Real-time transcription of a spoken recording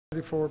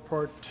For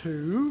part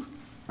 2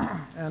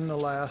 and the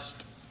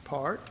last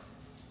part.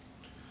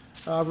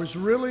 I was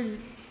really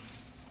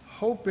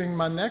hoping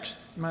my next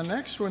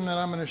one that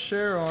I'm going to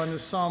share on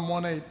is Psalm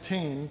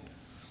 118,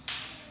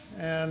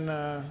 and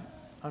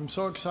I'm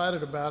so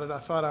excited about it. I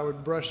thought I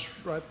would brush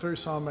right through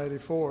Psalm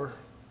 84,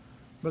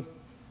 but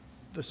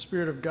the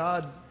Spirit of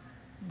God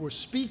was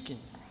speaking.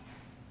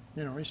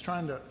 You know, He's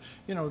trying to,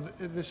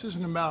 this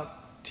isn't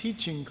about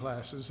teaching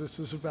classes. This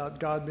is about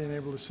God being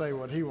able to say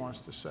what He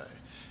wants to say.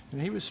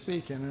 And He was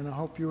speaking, and I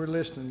hope you were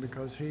listening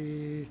because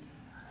He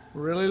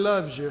really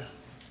loves you.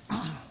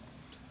 All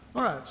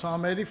right,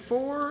 Psalm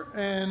 84,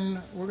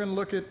 and we're going to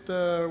look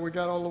at, we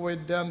got all the way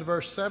down to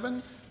verse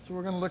 7, so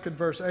we're going to look at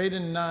verse 8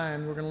 and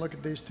 9. We're going to look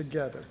at these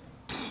together.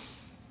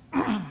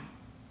 O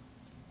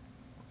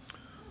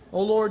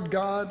Lord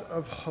God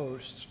of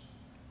hosts,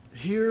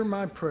 hear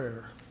my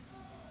prayer.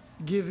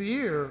 Give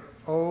ear,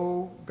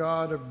 O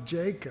God of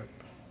Jacob,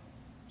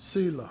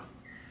 Selah.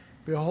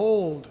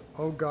 Behold,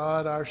 O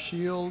God, our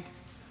shield,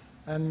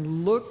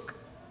 and look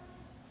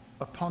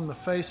upon the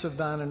face of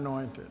thine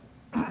anointed.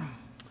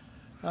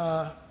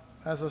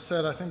 As I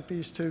said, I think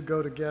these two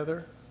go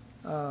together.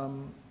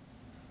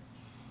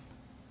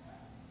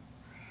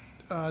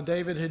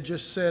 David had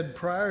just said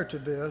prior to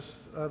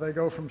this, they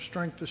go from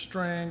strength to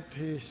strength.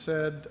 He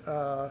said,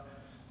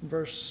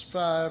 verse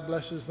 5,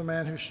 blessed is the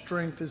man whose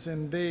strength is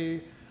in thee.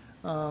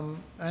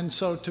 And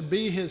so to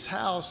be his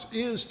house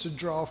is to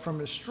draw from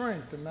his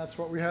strength. And that's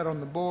what we had on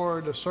the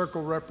board, a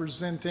circle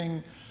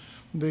representing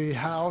the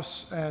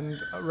house and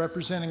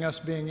representing us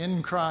being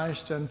in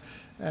Christ and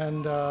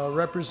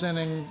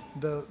representing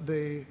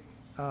the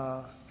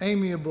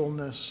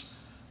amiableness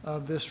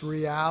of this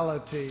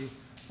reality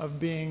of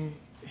being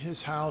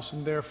his house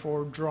and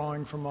therefore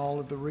drawing from all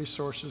of the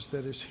resources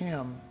that is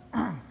him.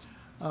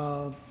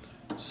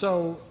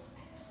 So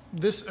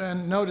this,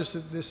 and notice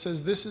that this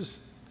says this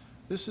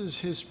is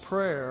his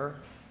prayer,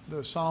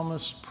 the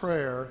psalmist's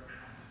prayer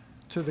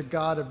to the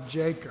God of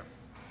Jacob.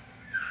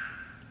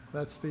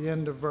 That's the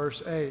end of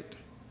verse 8.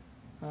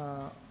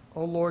 O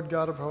Lord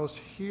God of hosts,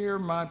 hear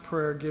my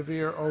prayer, give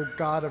ear, O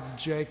God of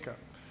Jacob.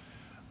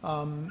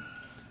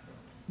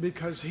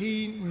 Because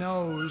he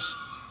knows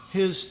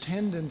his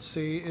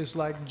tendency is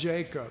like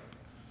Jacob,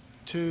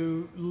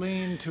 to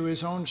lean to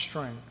his own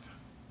strength,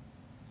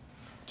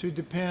 to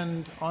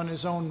depend on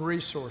his own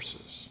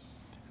resources.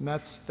 And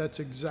that's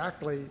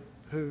exactly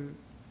who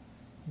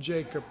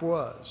Jacob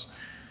was.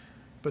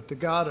 But the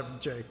God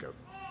of Jacob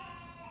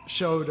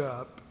showed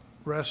up,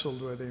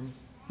 wrestled with him,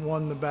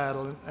 won the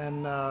battle,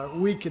 and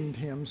weakened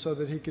him so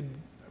that he could,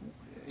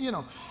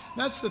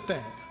 that's the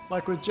thing.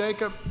 Like with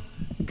Jacob,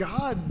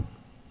 God,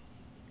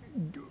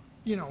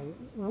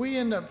 we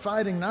end up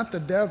fighting not the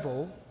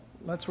devil.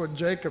 That's what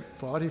Jacob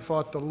fought. He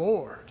fought the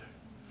Lord.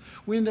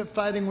 We end up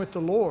fighting with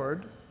the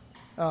Lord.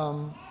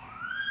 And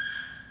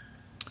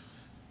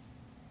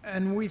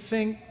we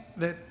think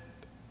that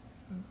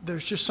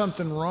there's just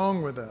something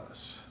wrong with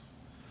us.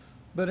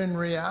 But in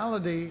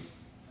reality,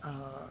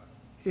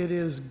 it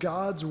is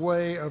God's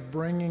way of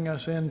bringing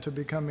us into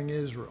becoming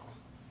Israel.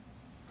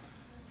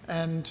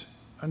 And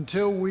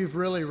until we've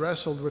really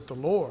wrestled with the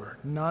Lord,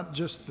 not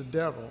just the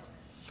devil,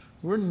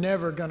 we're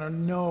never going to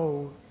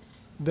know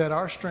that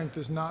our strength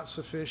is not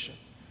sufficient.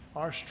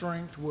 Our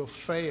strength will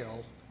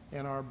fail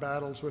in our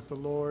battles with the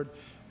Lord,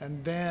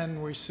 and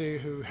then we see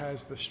who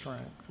has the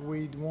strength.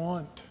 We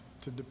want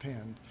to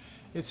depend.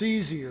 It's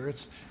easier.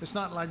 It's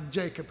not like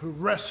Jacob who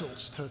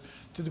wrestles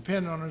to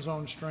depend on his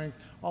own strength.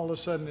 All of a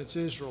sudden it's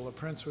Israel, a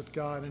prince with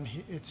God, and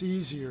it's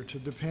easier to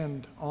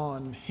depend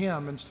on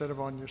him instead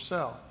of on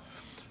yourself.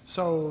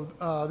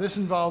 So this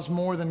involves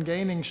more than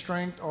gaining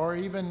strength or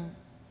even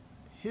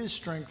his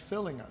strength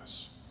filling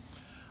us.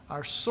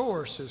 Our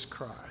source is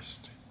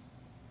Christ.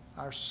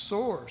 Our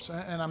source,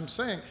 and I'm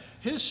saying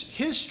his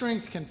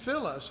strength can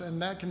fill us,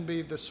 and that can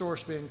be the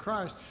source being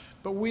Christ,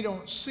 but we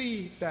don't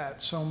see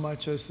that so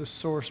much as the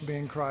source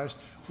being Christ.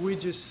 We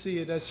just see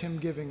it as him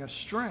giving us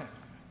strength.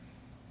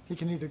 He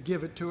can either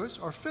give it to us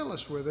or fill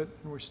us with it,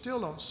 and we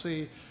still don't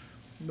see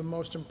the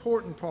most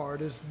important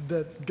part is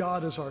that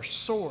God is our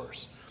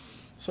source.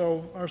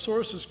 So our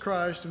source is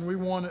Christ, and we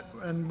want it,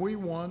 and we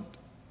want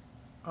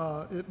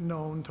it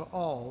known to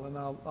all, and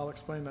I'll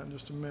explain that in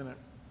just a minute.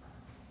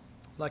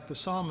 Like the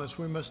psalmist,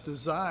 we must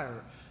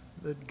desire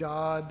that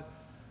God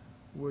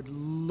would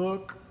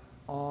look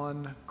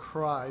on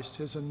Christ,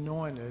 his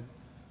anointed,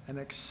 and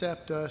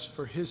accept us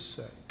for his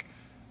sake.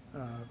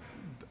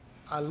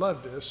 I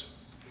love this.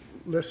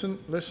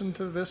 Listen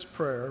to this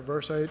prayer.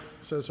 Verse 8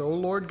 says, O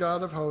Lord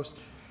God of hosts,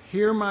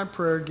 hear my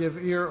prayer, give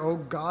ear, O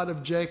God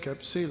of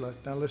Jacob, Selah.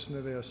 Now listen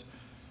to this.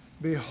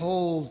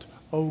 Behold,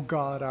 O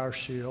God, our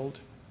shield,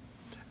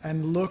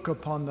 and look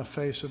upon the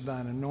face of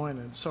thine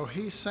anointed. So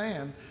he's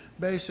saying,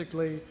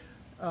 basically,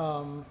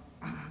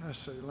 let's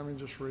see, let me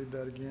just read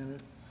that again.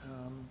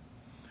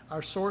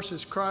 Our source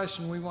is Christ,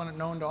 and we want it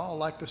known to all.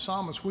 Like the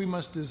psalmist, we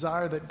must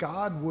desire that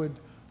God would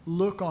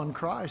look on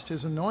Christ,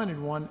 his anointed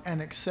one,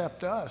 and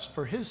accept us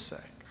for his sake.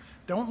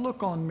 Don't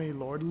look on me,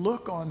 Lord.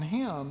 Look on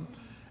him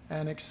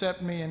and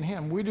accept me in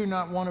him. We do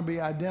not want to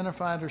be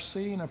identified or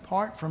seen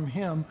apart from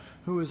him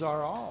who is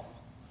our all.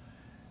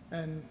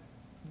 And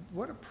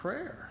what a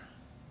prayer.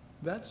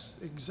 That's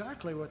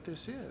exactly what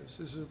this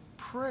is a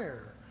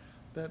prayer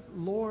that,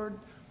 Lord,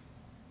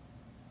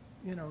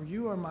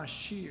 you are my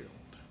shield.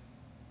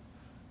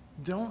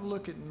 Don't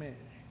look at me.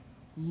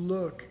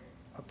 Look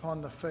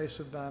upon the face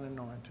of thine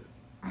anointed.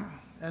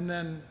 And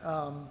then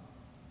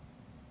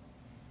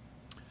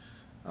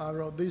I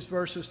wrote these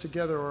verses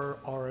together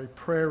are a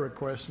prayer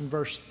request. In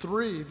verse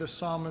 3, the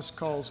psalmist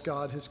calls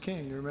God his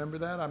king. You remember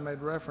that? I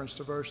made reference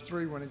to verse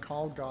 3 when he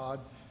called God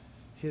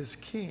his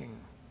king.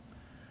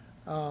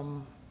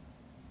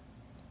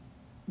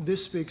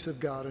 This speaks of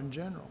God in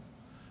general.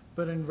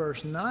 But in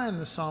verse 9,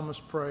 the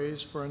psalmist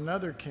prays for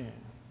another king.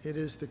 It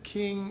is the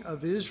king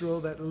of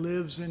Israel that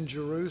lives in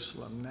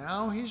Jerusalem.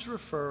 Now he's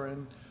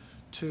referring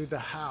to the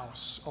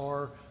house,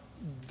 or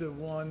the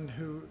one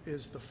who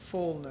is the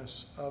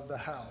fullness of the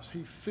house.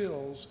 He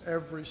fills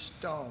every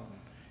stone.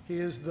 He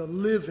is the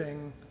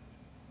living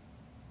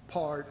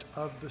part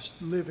of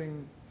the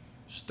living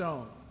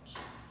stones.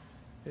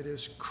 It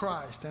is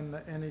Christ,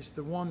 and he's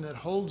the one that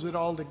holds it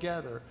all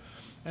together.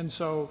 And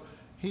so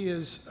he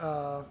is,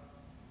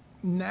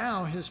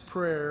 now his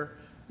prayer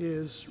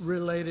is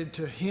related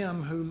to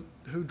him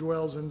who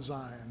dwells in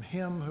Zion,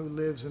 him who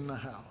lives in the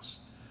house.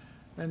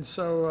 And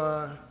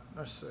so,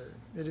 let's see.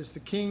 It is the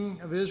king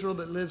of Israel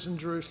that lives in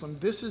Jerusalem.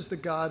 This is the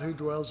God who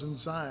dwells in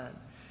Zion.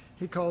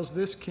 He calls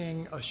this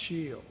king a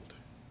shield.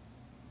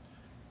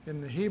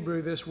 In the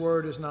Hebrew, this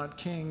word is not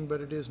king,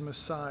 but it is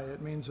Messiah.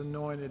 It means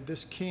anointed.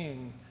 This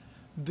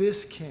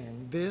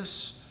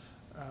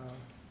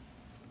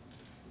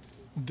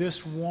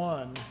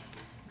one,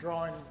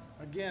 drawing,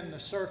 again, the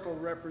circle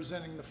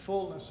representing the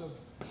fullness of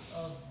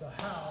the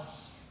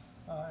house,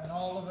 and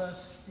all of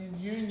us in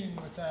union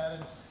with that,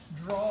 and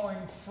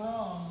drawing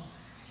from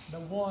the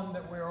one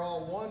that we're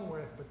all one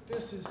with. But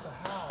this is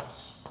the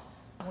house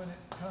when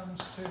it comes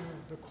to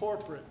the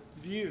corporate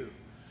view.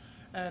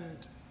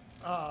 And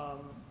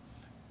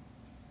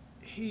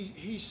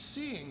he's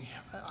seeing.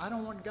 I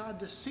don't want God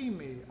to see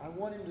me. I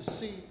want him to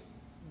see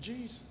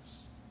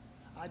Jesus.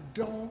 I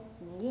don't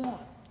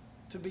want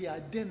to be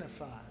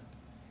identified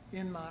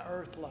in my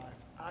earth life.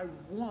 I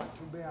want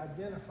to be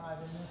identified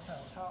in this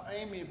house. How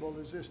amiable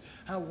is this?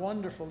 How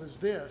wonderful is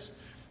this?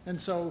 And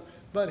so,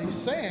 but he's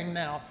saying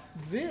now,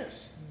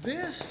 this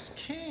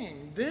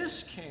king,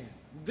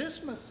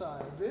 this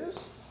Messiah,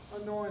 this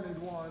anointed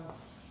one,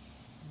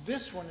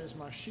 this one is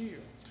my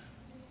shield.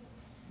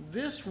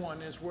 This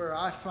one is where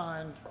I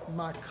find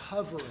my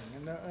covering.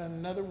 And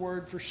another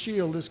word for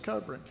shield is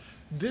covering.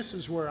 This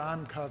is where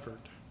I'm covered.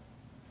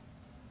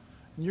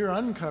 And you're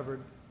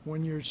uncovered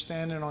when you're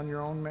standing on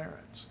your own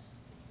merits.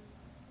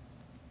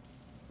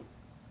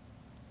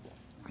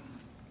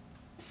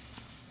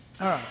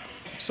 All right,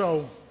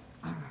 so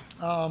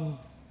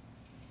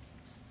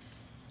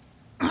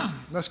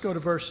let's go to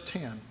verse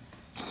 10.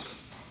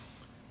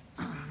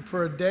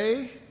 For a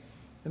day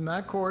in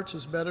thy courts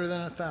is better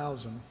than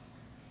 1,000.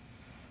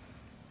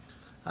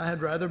 I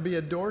had rather be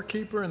a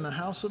doorkeeper in the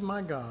house of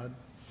my God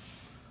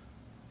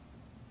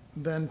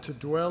than to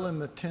dwell in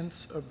the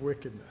tents of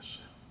wickedness.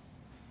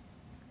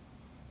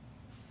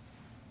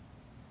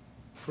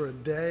 For a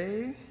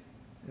day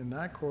in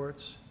thy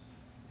courts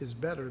is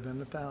better than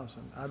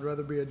 1,000. I'd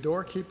rather be a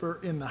doorkeeper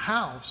in the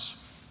house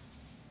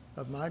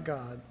of my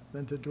God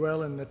than to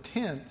dwell in the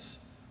tents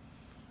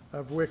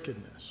of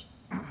wickedness.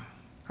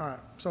 All right,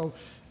 so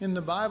in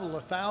the Bible,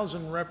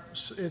 1,000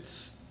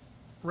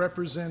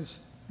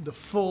 represents the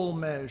full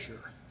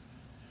measure.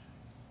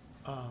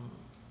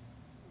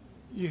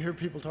 You hear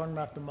people talking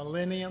about the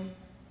millennium.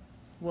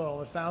 Well,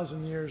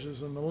 1,000 years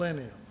is a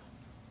millennium.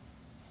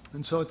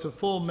 And so it's a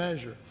full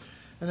measure.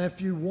 And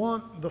if you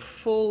want the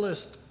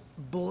fullest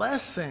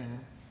blessing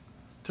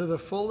to the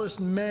fullest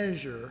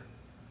measure,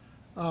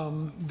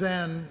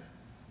 then,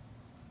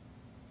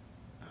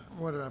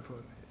 what did I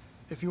put?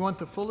 If you want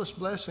the fullest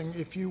blessing,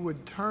 if you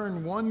would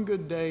turn one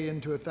good day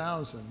into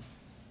 1,000,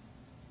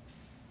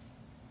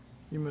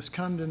 you must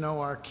come to know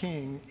our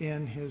King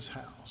in his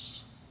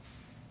house.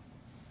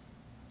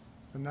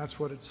 And that's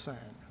what it's saying.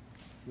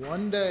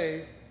 One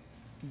day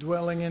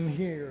dwelling in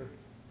here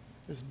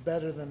is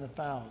better than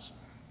 1,000.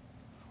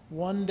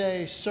 One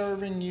day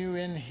serving you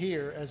in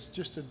here as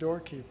just a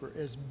doorkeeper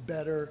is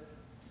better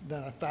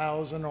than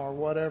 1,000 or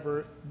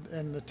whatever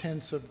in the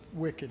tents of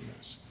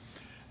wickedness.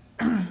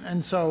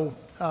 And so,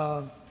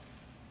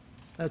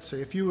 let's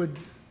see, if you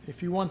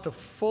want the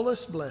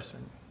fullest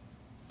blessing,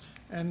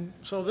 and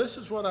so this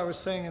is what I was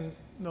saying in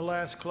the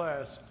last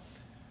class.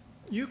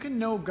 You can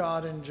know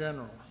God in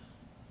general.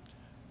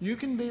 You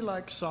can be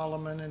like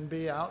Solomon and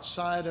be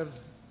outside of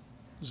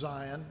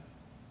Zion,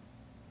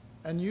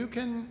 and you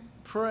can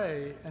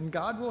pray and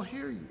God will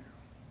hear you.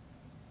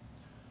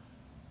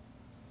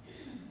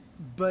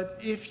 But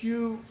if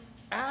you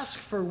ask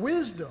for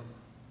wisdom,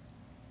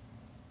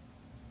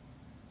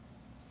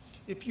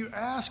 if you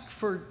ask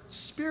for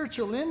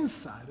spiritual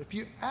insight, if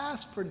you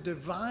ask for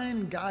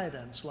divine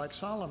guidance like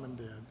Solomon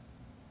did,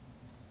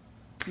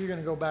 you're going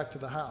to go back to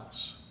the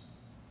house.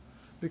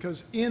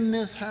 Because in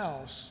this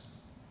house,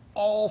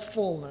 all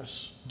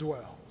fullness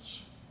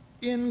dwells.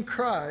 In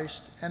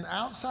Christ and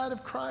outside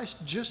of Christ,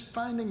 just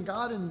finding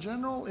God in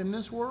general in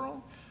this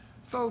world,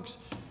 folks,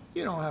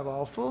 you don't have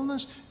all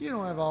fullness. You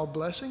don't have all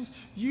blessings.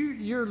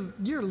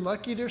 You're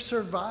lucky to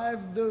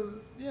survive the,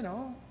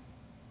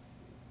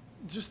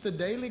 just the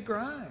daily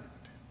grind.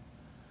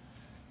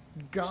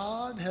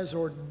 God has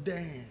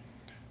ordained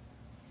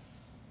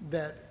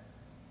that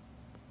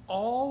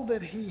all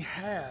that he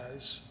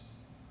has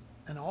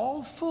and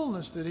all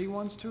fullness that he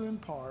wants to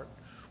impart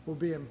will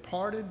be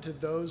imparted to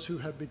those who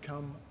have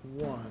become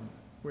one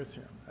with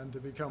him. And to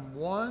become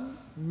one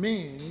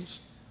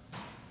means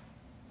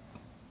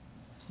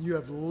you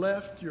have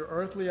left your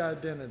earthly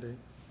identity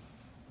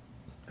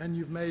and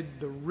you've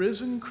made the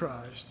risen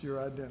Christ your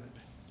identity.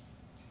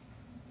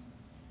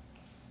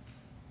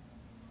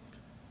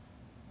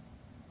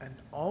 And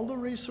all the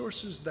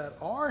resources that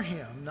are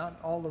him, not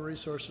all the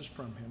resources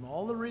from him,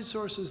 all the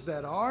resources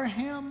that are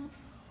him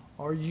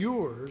are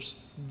yours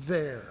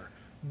there.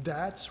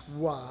 That's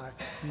why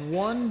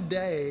one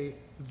day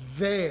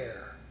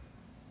there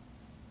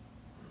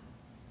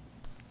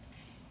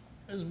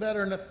is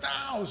better than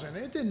 1,000.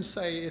 It didn't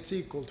say it's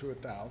equal to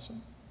 1,000.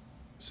 It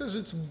says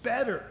it's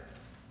better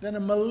than a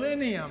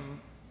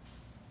millennium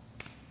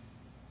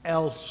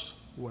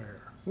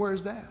elsewhere.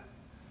 Where's that?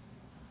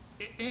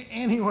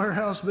 Anywhere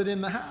else but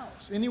in the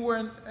house.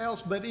 Anywhere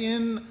else but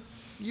in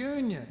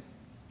union.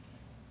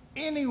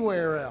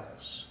 Anywhere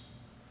else.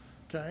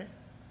 Okay?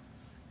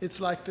 It's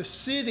like the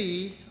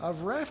city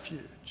of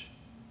refuge.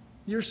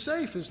 You're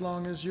safe as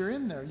long as you're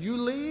in there. You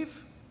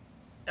leave,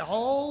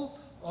 all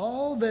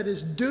that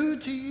is due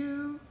to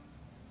you,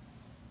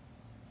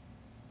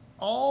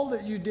 all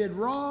that you did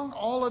wrong,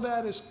 all of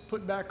that is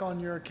put back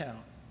on your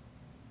account.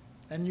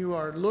 And you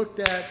are looked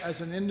at as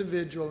an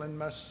individual and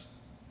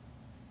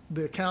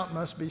the account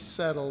must be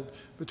settled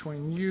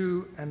between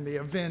you and the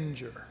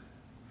avenger.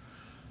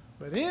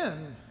 But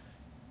in,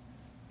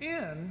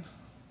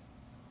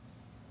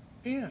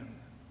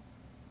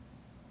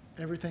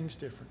 everything's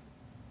different.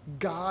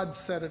 God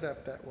set it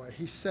up that way.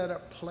 He set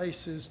up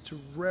places to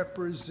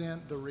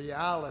represent the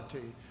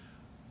reality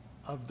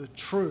of the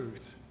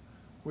truth,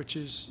 which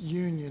is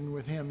union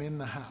with him in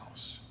the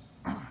house.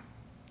 All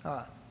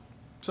right.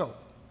 So,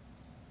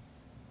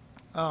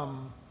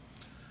 and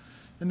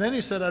then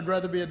he said, I'd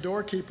rather be a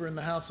doorkeeper in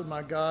the house of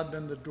my God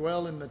than to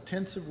dwell in the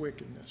tents of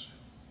wickedness.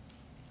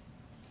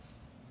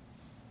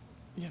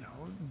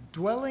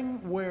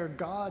 Dwelling where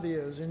God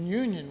is in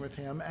union with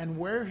him and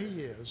where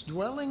he is,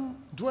 dwelling,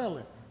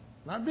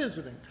 not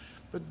visiting,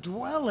 but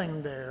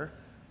dwelling there,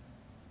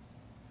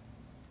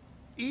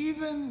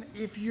 even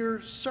if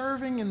you're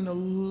serving in the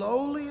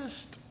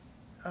lowliest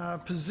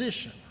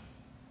position,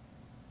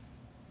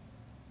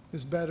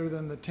 is better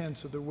than the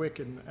tents of the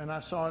wicked. And I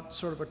saw it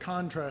sort of a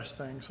contrast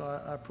thing,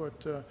 so I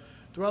put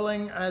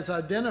dwelling as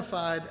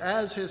identified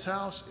as his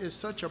house is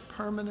such a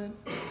permanent,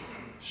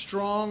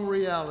 strong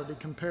reality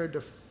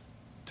compared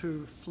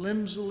to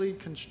flimsily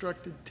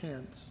constructed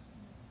tents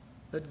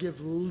that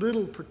give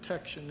little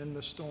protection in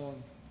the storm.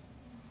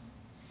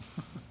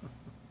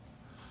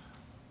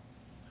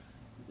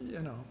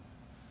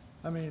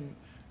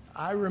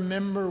 I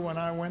remember when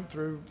I went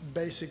through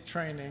basic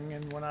training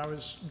and when I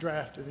was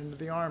drafted into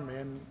the Army,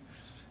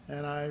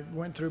 and I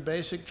went through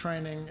basic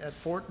training at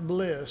Fort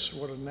Bliss,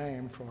 what a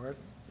name for it,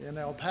 in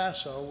El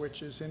Paso,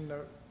 which is in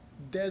the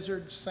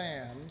desert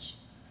sands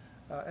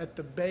at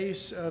the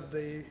base of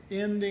the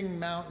ending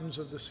mountains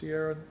of the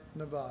Sierra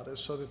Nevadas,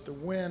 so that the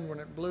wind, when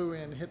it blew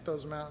in, hit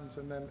those mountains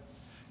and then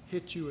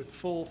hit you with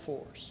full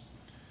force.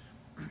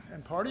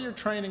 And part of your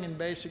training in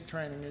basic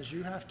training is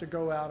you have to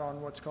go out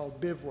on what's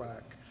called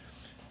bivouac.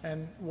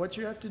 And what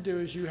you have to do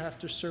is you have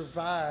to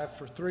survive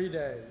for 3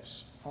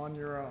 days on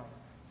your own,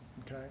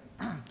 okay?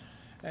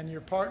 And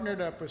you're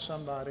partnered up with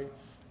somebody,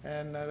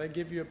 and they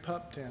give you a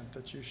pup tent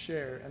that you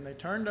share. And they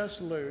turned us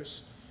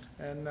loose,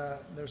 and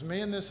there's me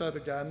and this other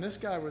guy. And this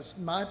guy was,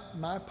 my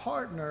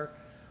partner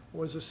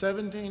was a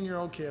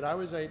 17-year-old kid. I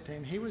was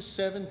 18. He was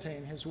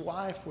 17. His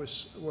wife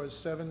was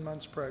 7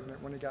 months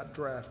pregnant when he got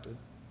drafted.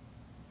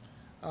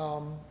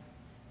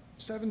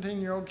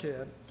 17-year-old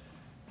kid.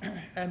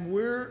 And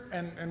we're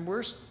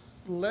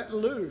let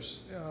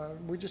loose.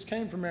 We just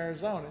came from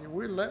Arizona.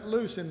 We're let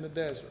loose in the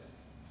desert.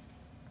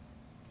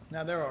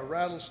 Now there are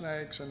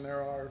rattlesnakes and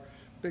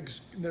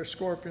there's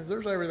scorpions.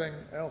 There's everything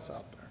else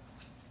out there.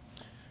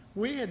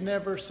 We had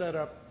never set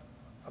up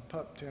a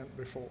pup tent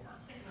before,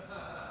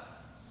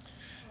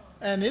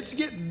 and it's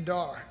getting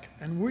dark.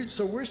 And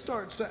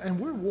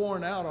we're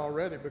worn out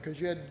already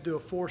because you had to do a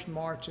forced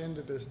march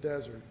into this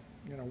desert,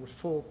 with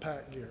full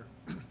pack gear.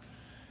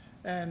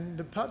 And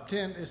the pup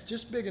tent is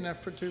just big enough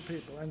for 2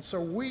 people. And so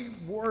we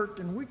worked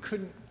and we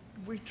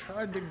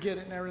tried to get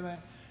it and everything.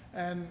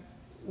 And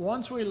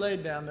once we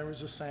laid down, there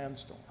was a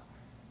sandstorm.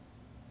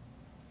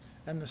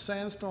 And the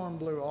sandstorm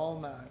blew all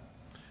night.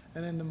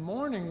 And in the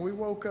morning, we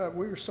woke up.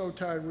 We were so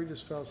tired, we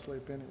just fell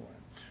asleep anyway.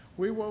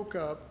 We woke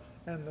up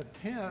and the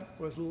tent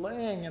was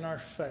laying in our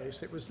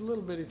face. It was a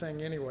little bitty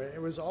thing anyway.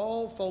 It was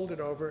all folded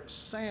over.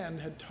 Sand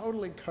had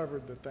totally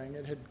covered the thing.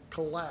 It had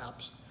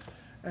collapsed.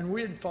 And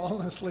we had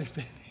fallen asleep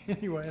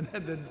anyway and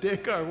had to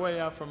dig our way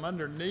out from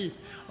underneath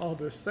all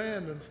the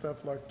sand and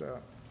stuff like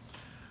that.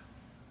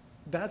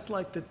 That's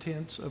like the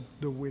tents of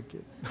the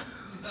wicked.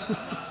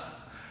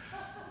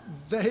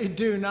 They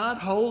do not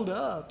hold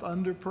up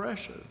under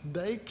pressure.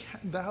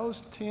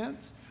 Those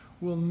tents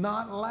will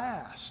not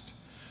last.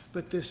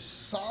 But this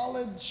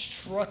solid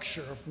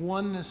structure of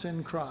oneness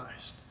in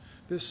Christ,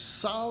 this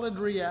solid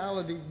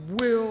reality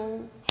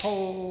will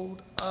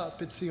hold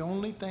up. It's the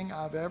only thing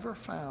I've ever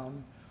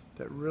found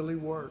that really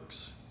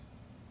works.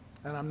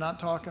 And I'm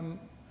not talking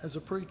as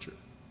a preacher.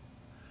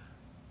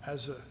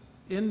 As an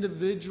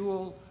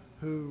individual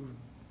who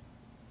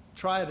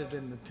tried it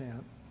in the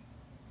tent,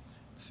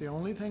 it's the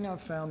only thing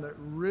I've found that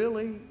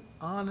really,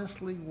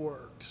 honestly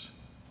works.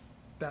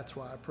 That's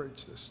why I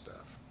preach this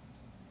stuff.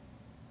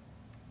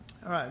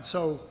 All right,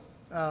 so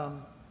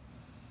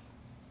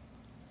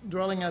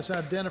dwelling as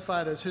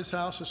identified as his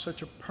house is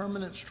such a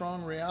permanent,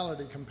 strong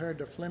reality compared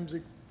to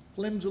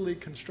flimsily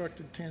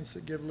constructed tents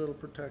that give little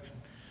protection.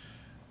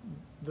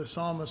 The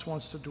psalmist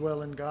wants to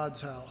dwell in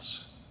God's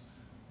house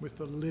with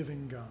the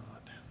living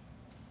God.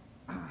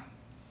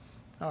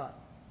 All right,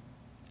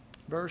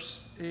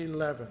 verse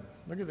 11.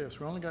 Look at this.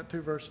 We only got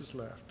 2 verses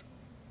left.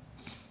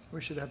 We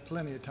should have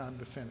plenty of time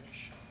to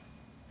finish.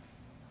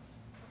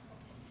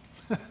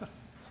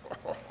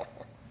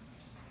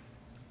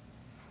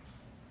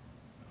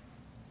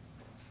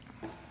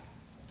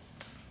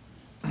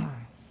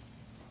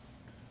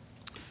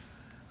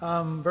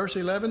 Verse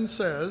 11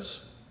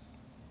 says,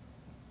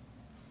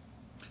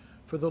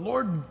 "For the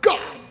Lord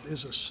God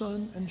is a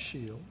sun and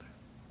shield.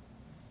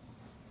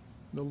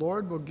 The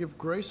Lord will give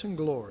grace and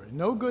glory.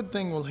 No good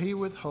thing will he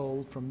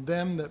withhold from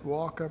them that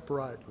walk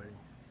uprightly."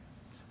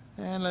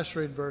 And let's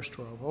read verse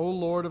 12. "O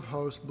Lord of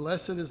hosts,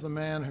 blessed is the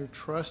man who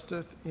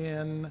trusteth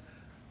in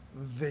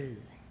thee."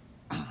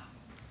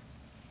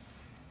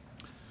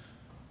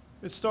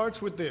 It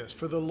starts with this: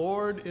 for the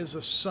Lord is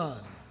a sun.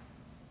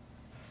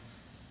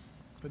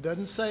 It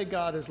doesn't say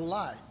God is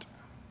light,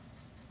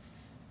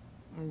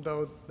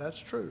 though that's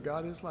true.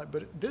 God is light.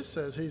 But this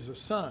says he's a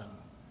sun.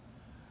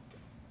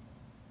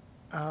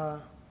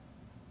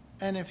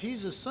 And if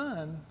he's a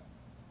sun,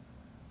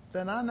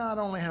 then I not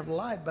only have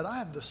light, but I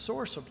have the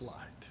source of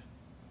light.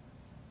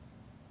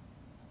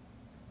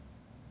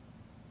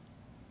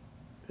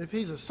 If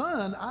he's a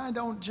sun, I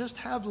don't just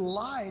have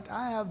light,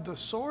 I have the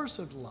source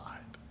of light.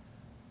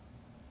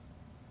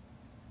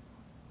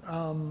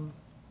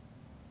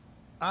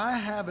 I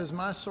have as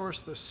my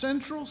source the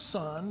central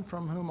sun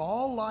from whom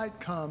all light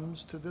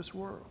comes to this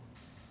world.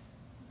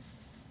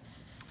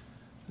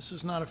 This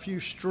is not a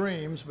few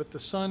streams, but the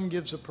sun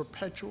gives a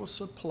perpetual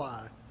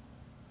supply.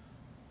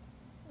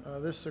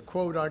 This is a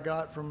quote I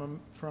got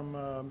from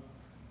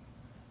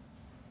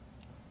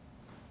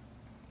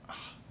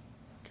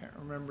can't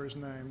remember his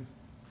name.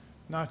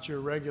 Not your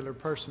regular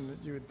person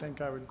that you would think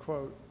I would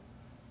quote.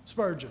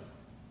 Spurgeon,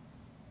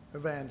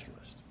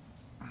 evangelist.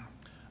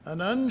 "An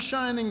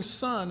unshining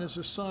sun is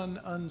a sun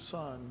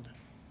unsunned."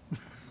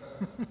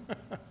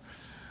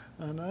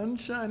 An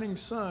unshining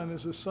sun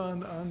is a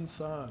sun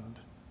unsunned.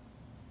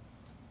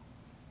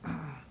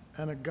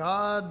 And a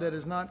God that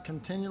is not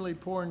continually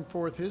pouring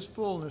forth his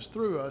fullness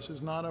through us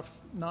is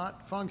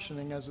not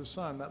functioning as a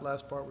sun. That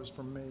last part was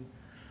from me.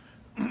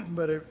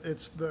 But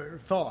it's the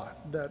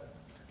thought that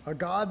a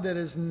God that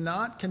is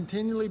not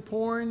continually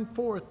pouring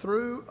forth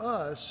through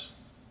us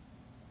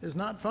is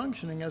not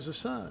functioning as a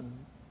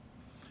sun.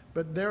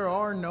 But there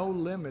are no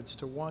limits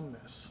to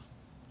oneness.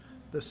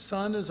 The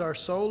sun is our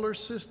solar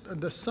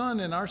system. The sun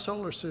in our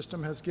solar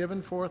system has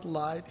given forth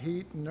light,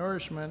 heat, and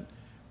nourishment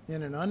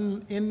in an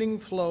unending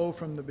flow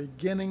from the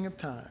beginning of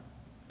time.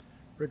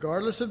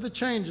 Regardless of the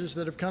changes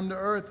that have come to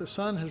earth, the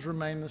sun has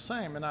remained the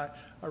same. And I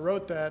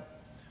wrote that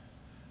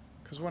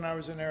because when I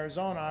was in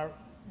Arizona,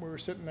 we were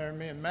sitting there,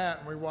 me and Matt,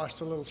 and we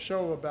watched a little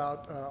show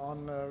about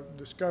on the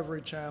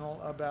Discovery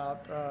Channel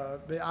about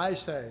the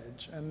Ice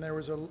Age. And there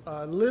was a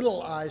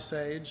little Ice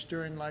Age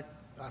during, like,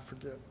 I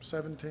forget,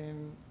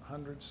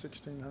 1700,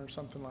 1600,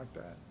 something like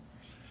that.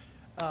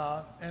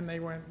 And they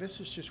went, this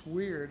is just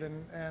weird.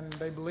 And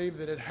they believed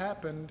that it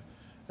happened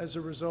as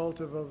a result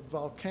of a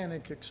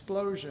volcanic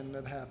explosion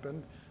that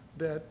happened,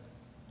 that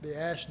the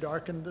ash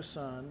darkened the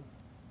sun.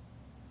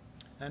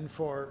 And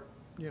for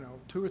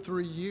 2 or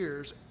 3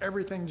 years,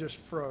 everything just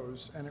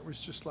froze, and it was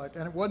just like,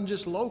 and it wasn't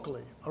just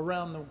locally,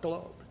 around the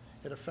globe.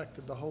 It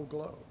affected the whole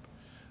globe.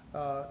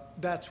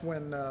 That's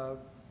when the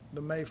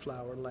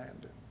Mayflower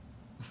landed.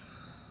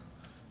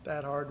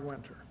 That hard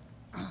winter.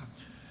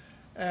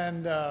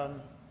 And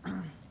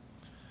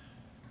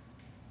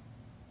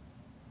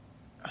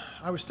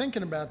I was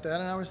thinking about that,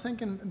 and I was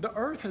thinking the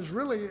earth has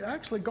really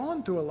actually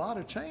gone through a lot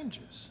of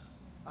changes.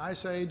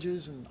 Ice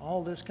ages and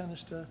all this kind of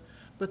stuff.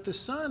 But the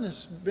sun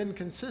has been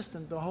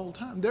consistent the whole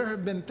time. There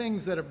have been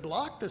things that have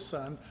blocked the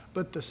sun,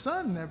 but the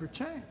sun never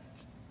changed.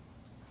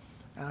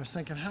 And I was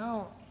thinking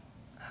how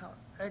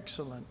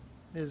excellent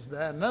is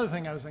that. Another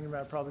thing I was thinking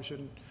about, I probably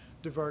shouldn't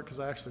divert because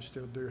I actually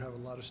still do have a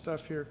lot of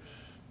stuff here.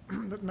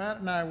 But Matt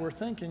and I were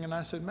thinking, and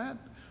I said, Matt,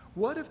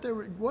 what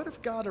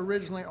if God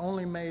originally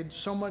only made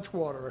so much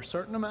water, a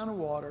certain amount of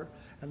water,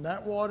 and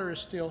that water is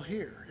still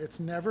here? It's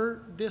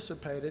never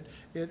dissipated.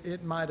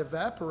 It might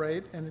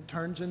evaporate and it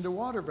turns into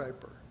water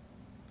vapor,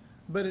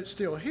 but it's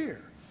still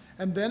here.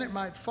 And then it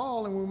might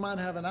fall and we might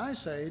have an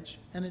ice age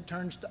and it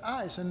turns to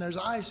ice, and there's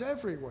ice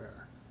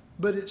everywhere,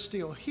 but it's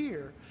still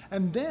here.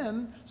 And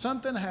then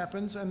something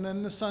happens, and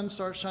then the sun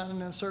starts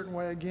shining in a certain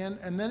way again,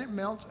 and then it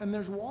melts, and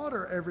there's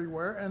water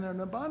everywhere, and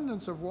an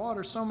abundance of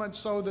water, so much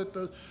so that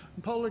the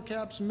polar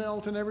caps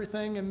melt and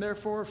everything, and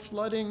therefore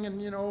flooding,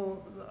 and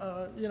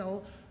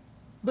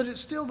but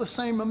it's still the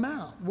same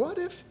amount. What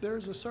if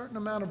there's a certain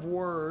amount of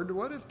word?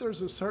 What if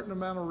there's a certain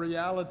amount of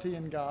reality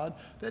in God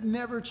that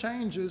never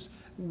changes?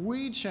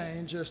 We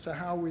change as to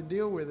how we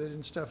deal with it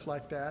and stuff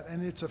like that,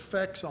 and its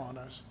effects on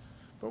us.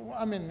 But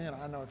I mean,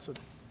 I know it's a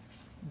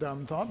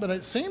dumb thought, but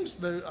it seems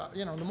the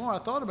more I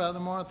thought about it, the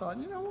more I thought,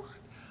 you know what?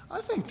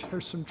 I think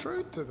there's some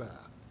truth to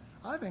that.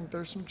 I think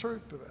there's some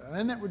truth to that,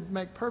 and that would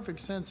make perfect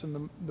sense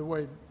in the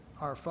way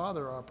our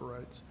Father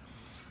operates.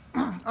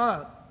 All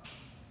right.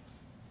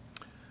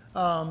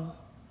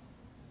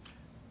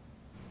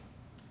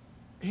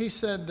 He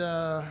said,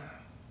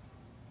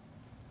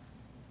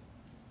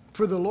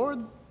 for the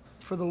Lord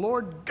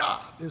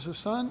God is a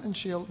sun and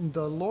shield, and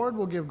the Lord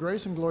will give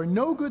grace and glory.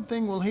 No good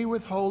thing will he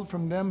withhold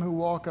from them who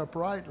walk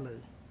uprightly.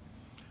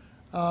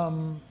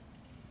 No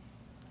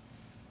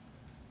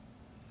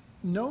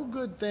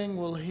good thing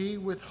will he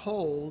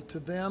withhold to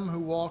them who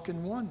walk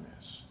in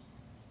oneness,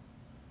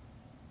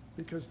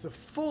 because the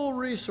full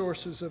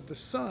resources of the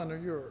sun are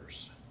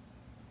yours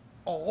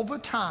all the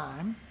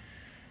time,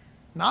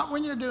 not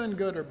when you're doing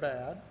good or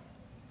bad.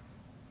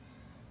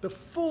 The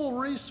full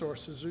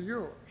resources are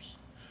yours.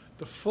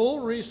 The full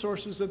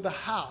resources of the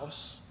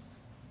house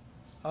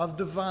of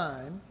the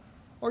vine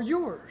are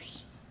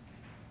yours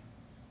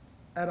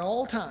at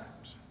all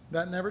times.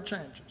 That never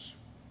changes.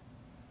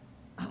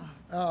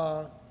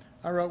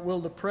 I wrote, will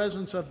the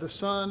presence of the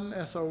sun,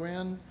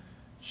 S-O-N,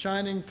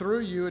 shining through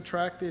you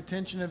attract the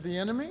attention of the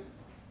enemy?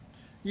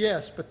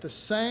 Yes, but the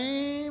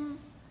same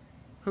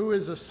who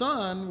is a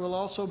sun will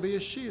also be a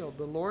shield.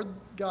 The Lord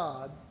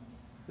God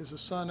is a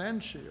sun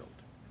and shield.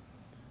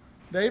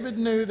 David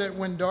knew that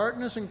when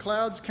darkness and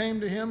clouds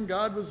came to him,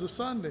 God was a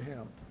sun to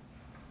him.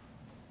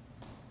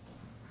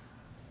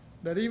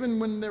 That even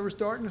when there was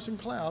darkness and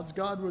clouds,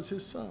 God was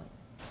his sun.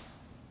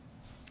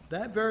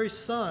 That very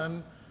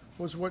sun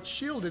was what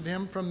shielded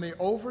him from the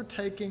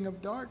overtaking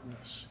of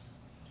darkness.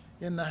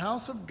 In the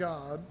house of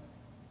God,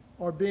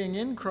 or being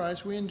in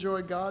Christ, we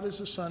enjoy God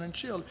as a sun and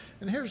shield.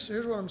 And here's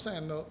what I'm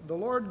saying. The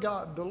Lord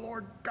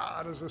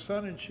God is a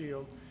sun and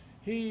shield.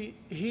 He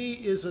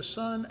is a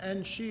sun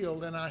and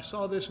shield, and I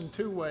saw this in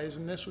two ways,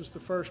 and this was the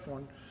first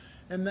one.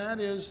 And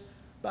that is,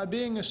 by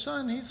being a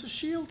sun, he's a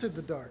shield to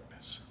the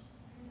darkness.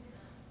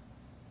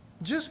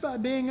 Just by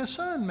being a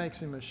sun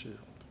makes him a shield.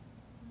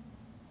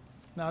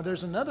 Now,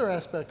 there's another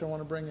aspect I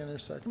want to bring in a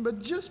second, but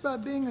just by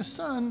being a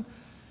sun,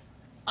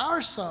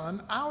 our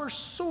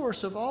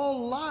source of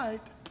all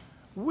light,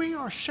 we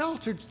are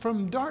sheltered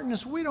from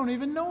darkness we don't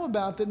even know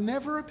about that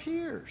never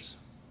appears.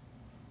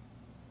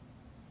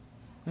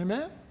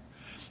 Amen?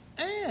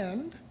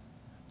 And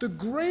the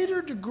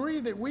greater degree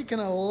that we can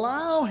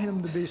allow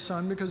him to be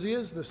sun, because he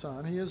is the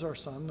sun, he is our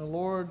sun, the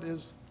Lord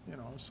is,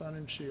 sun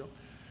and shield.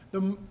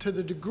 To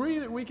the degree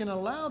that we can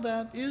allow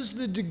that is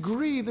the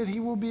degree that he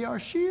will be our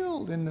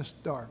shield in this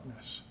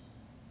darkness.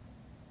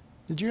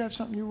 Did you have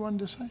something you wanted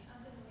to say?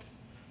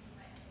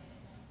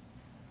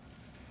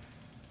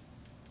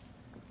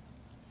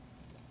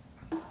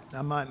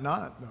 I might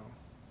not, though.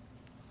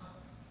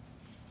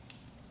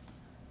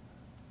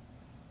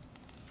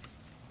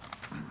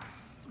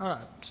 All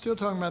right, still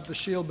talking about the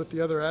shield, but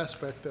the other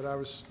aspect that I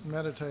was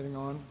meditating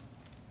on.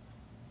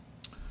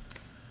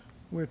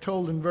 We're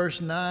told in verse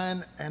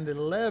 9 and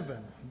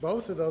 11,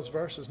 both of those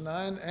verses,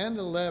 9 and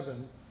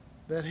 11,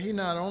 that he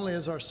not only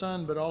is our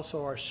sun, but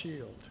also our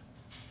shield.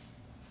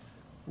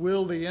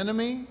 Will the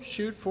enemy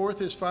shoot forth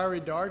his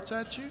fiery darts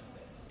at you?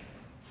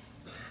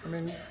 I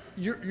mean,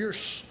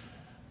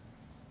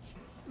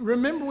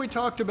 remember we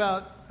talked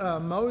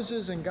about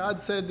Moses, and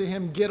God said to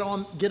him, get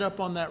up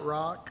on that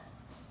rock.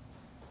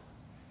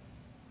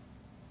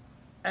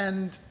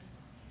 And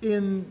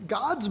in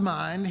God's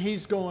mind,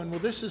 he's going, well,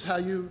 this is how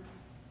you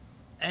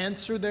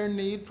answer their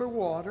need for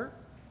water.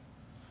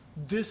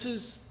 This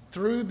is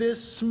through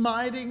this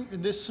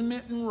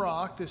smitten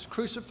rock, this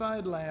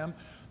crucified lamb,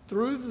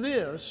 through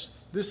this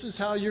is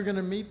how you're going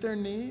to meet their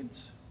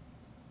needs.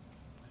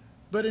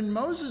 But in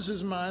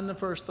Moses' mind, the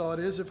first thought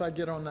is, if I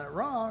get on that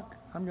rock,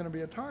 I'm going to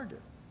be a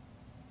target.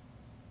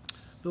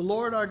 The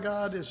Lord our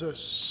God is a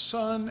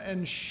sun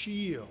and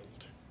shield.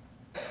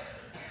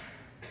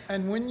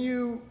 And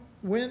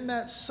when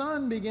that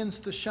sun begins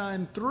to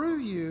shine through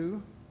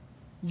you,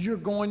 you're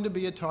going to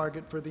be a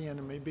target for the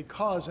enemy,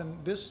 because in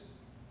this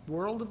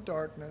world of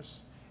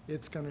darkness,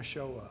 it's going to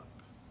show up.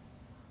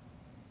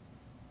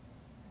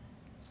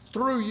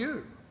 through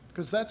you,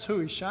 because that's who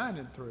he's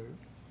shining through.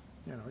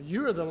 You know,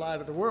 you're the light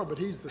of the world, but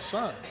he's the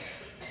sun.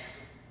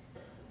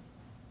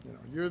 You know,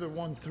 you're the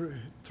one through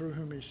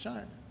whom he's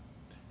shining.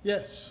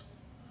 Yes?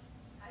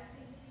 I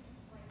think to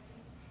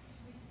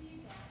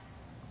receive that,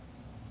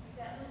 like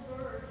that little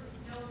bird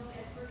knows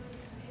at first to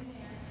come in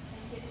there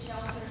and get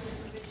shelter and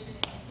provision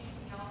and receive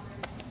the altar,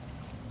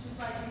 just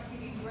like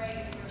receiving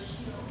grace or a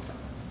shield.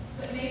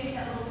 But maybe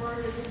that little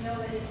bird doesn't know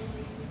that it can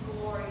receive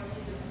glory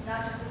too,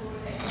 not just the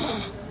glory that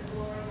comes, but the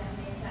glory that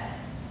makes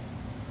that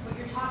what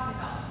you're talking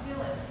about,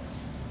 feel it.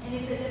 And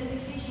if the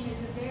identification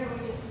isn't there,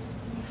 we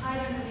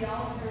hide under the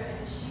altar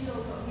as a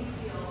shield what we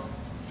feel.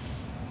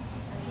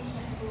 And he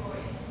can't be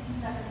glorious.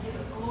 He's not going to give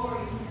us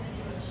glory. He's going to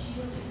give us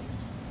shielding.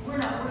 We're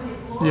not worthy of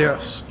glory.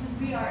 Yes. Because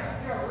we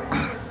are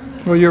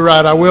worthy. Well, you're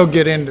right. I will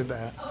get into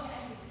that.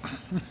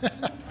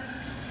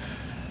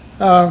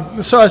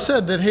 Okay. So I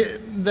said that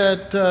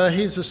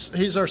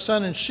he's our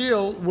sun and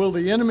shield. Will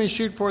the enemy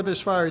shoot forth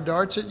his fiery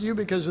darts at you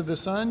because of the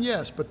sun?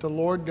 Yes, but the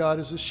Lord God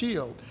is a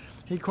shield.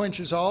 He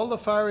quenches all the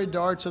fiery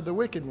darts of the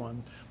wicked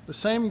one. The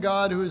same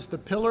God who is the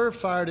pillar of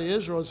fire to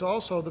Israel is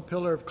also the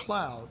pillar of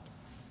cloud.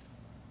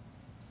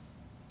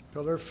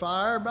 Pillar of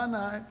fire by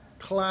night,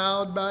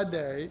 cloud by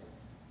day.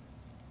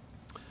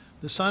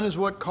 The sun is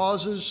what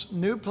causes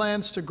new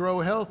plants to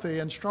grow healthy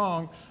and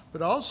strong,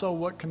 but also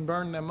what can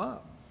burn them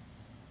up.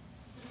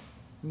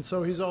 And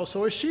so he's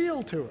also a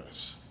shield to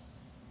us.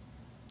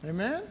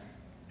 Amen?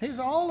 He's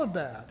all of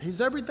that.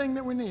 He's everything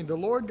that we need. The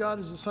Lord God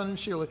is the sun and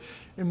shield.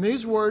 In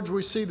these words,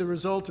 we see the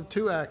result of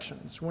two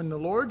actions. When the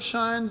Lord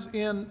shines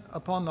in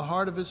upon the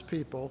heart of his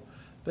people,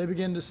 they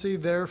begin to see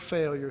their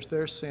failures,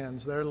 their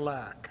sins, their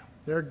lack,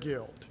 their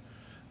guilt,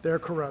 their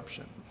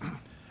corruption.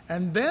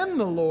 And then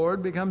the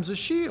Lord becomes a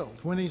shield.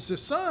 When he's the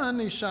sun,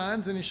 he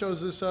shines and he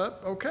shows us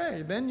up.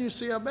 Okay, then you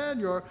see how bad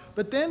you are.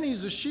 But then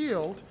he's a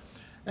shield.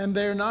 And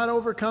they're not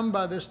overcome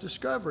by this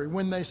discovery.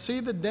 When they see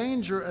the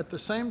danger, at the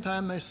same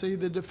time they see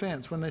the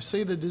defense. When they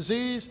see the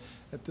disease,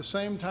 at the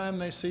same time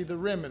they see the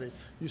remedy.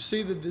 You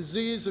see the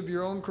disease of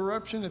your own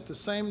corruption, at the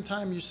same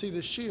time you see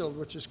the shield,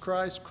 which is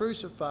Christ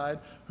crucified,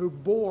 who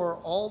bore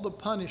all the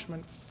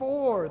punishment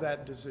for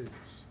that disease.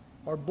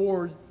 Or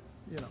bore,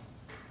 you know,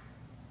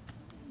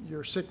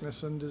 your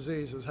sickness and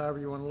diseases, however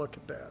you want to look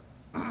at that.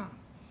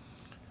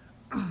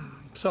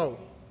 So,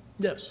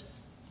 yes.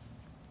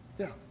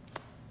 Yeah.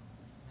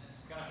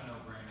 Kind of a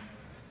no-brainer.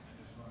 I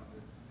just wanted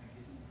to make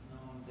it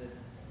known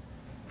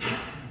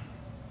that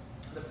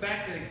the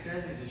fact that he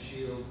says he's a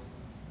shield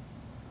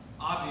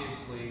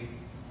obviously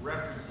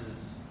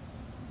references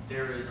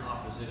there is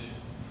opposition.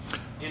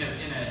 In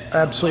a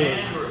Absolutely.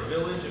 land or a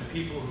village of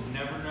people who've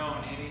never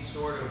known any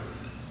sort of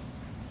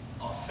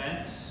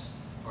offense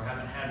or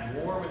haven't had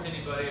war with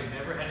anybody, have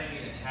never had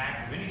any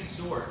attack of any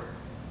sort,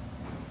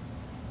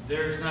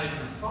 there's not even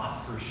a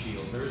thought for a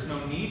shield. There is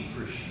no need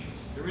for a shield.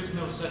 There is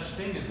no such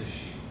thing as a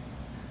shield.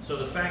 So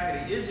the fact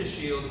that he is a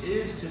shield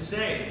is to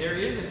say there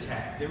is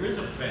attack, there is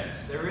offense,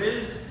 there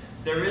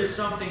is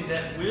something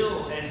that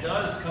will and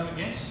does come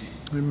against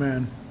you.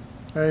 Amen.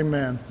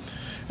 Amen.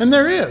 And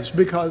there is,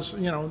 because,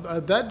 you know,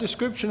 that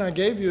description I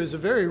gave you is a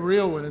very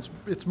real one.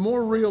 It's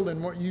more real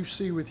than what you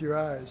see with your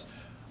eyes.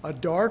 A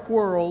dark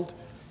world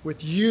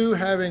with you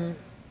having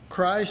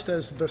Christ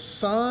as the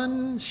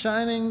sun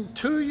shining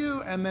to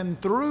you and then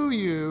through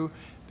you.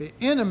 The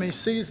enemy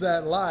sees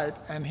that light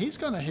and he's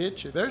going to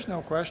hit you. There's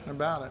no question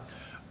about it.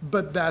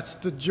 But that's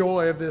the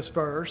joy of this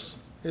verse,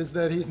 is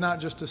that he's not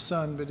just a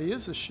sun, but he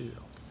is a shield.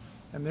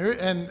 And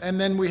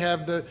then we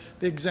have the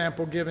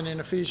example given in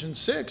Ephesians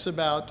 6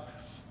 about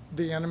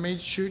the enemy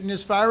shooting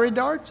his fiery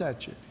darts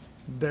at you.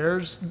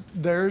 There's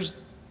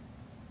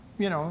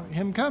you know,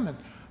 him coming.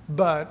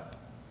 But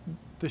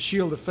the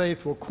shield of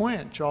faith will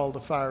quench all the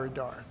fiery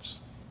darts.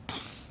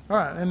 All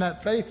right, and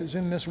that faith is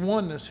in this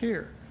oneness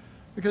here.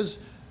 Because,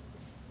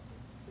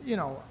 you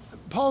know,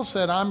 Paul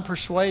said, I'm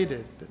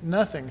persuaded that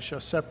nothing shall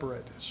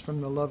separate us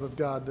from the love of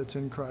God that's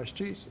in Christ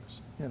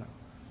Jesus. You know,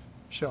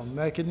 shall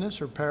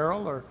nakedness or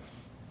peril or,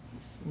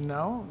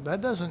 no,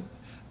 that doesn't,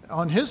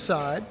 on his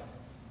side,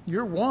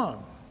 you're one.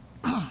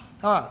 All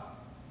right.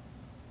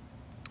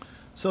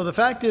 So the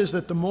fact is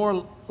that the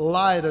more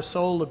light a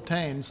soul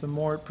obtains, the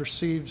more it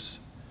perceives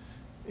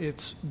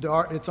its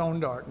own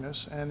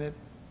darkness, and it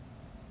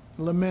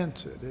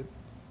laments it. It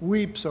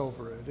weeps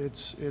over it.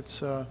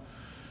 It's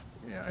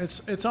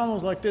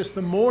almost like this.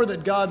 The more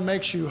that God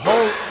makes you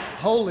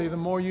holy, the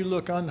more you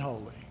look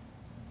unholy.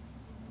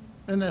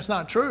 And that's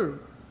not true.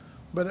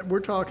 But we're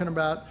talking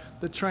about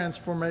the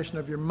transformation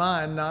of your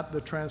mind, not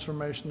the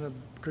transformation of,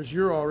 because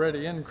you're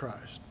already in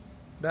Christ.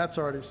 That's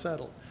already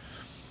settled.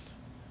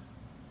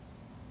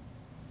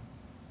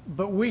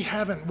 But we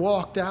haven't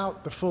walked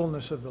out the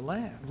fullness of the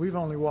land. We've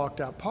only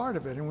walked out part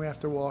of it, and we have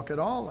to walk it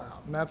all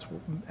out.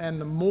 And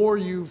the more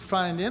you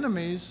find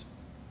enemies,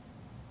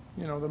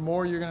 you know, the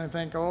more you're going to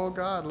think, oh,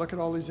 God, look at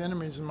all these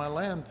enemies in my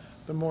land,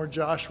 the more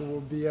Joshua will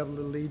be able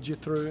to lead you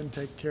through and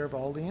take care of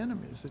all the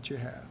enemies that you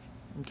have.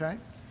 Okay?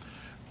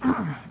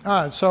 All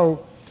right,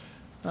 so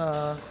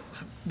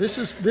this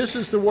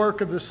is the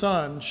work of the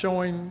sun,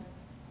 showing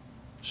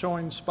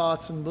showing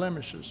spots and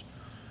blemishes.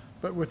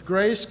 But with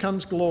grace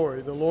comes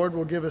glory. The Lord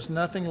will give us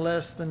nothing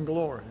less than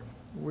glory.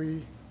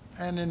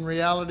 And in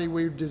reality,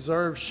 we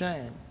deserve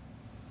shame.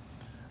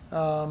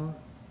 So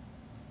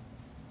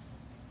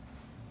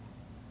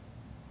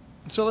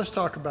let's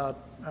talk about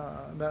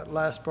that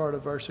last part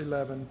of verse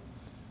 11,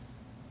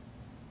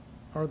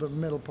 or the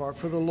middle part.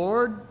 For the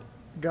Lord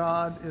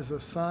God is a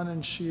sun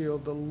and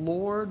shield. The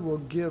Lord will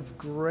give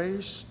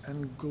grace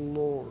and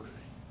glory.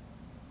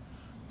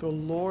 The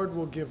Lord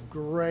will give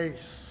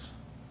grace.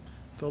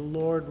 The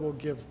Lord will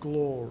give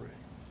glory.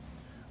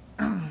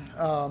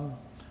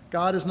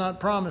 God has not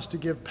promised to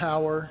give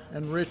power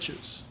and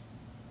riches,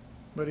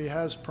 but he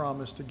has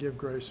promised to give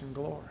grace and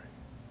glory.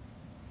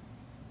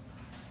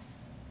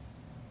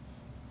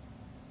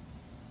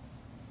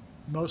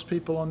 Most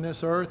people on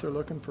this earth are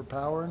looking for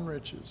power and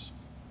riches.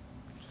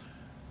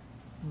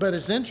 But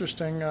it's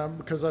interesting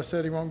because I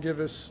said he won't give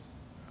us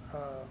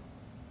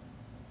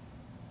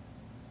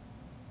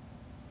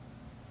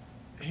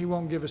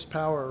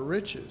power or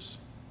riches,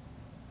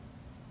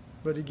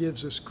 but he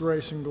gives us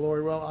grace and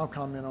glory. Well, I'll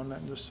comment on that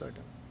in just a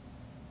second.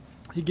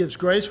 He gives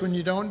grace when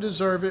you don't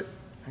deserve it,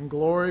 and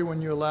glory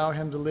when you allow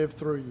him to live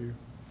through you.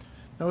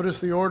 Notice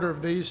the order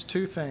of these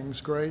two things,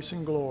 grace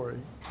and glory.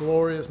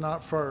 Glory is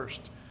not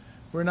first.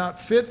 We're not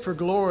fit for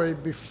glory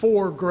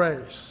before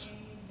grace.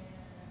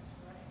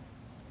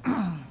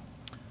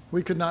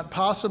 We could not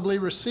possibly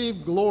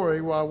receive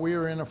glory while we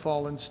are in a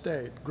fallen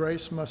state.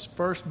 Grace must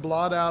first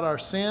blot out our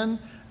sin,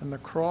 and the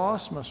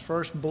cross must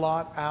first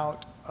blot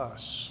out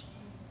us.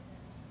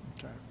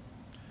 Okay.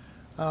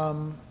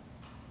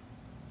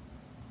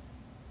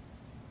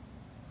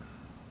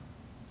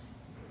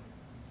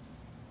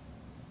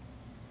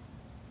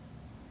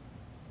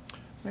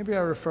 Maybe I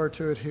refer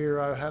to it here.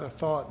 I had a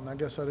thought, and I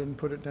guess I didn't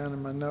put it down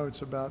in my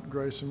notes about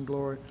grace and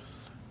glory.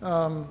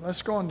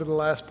 Let's go on to the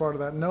last part of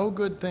that. No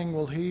good thing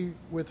will he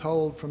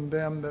withhold from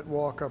them that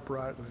walk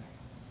uprightly.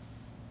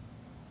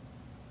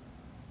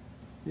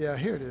 Yeah,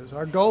 here it is.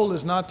 Our goal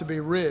is not to be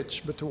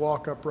rich, but to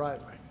walk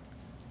uprightly.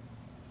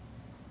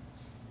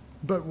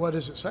 But what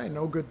does it say?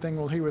 No good thing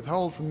will he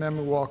withhold from them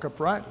who walk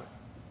uprightly.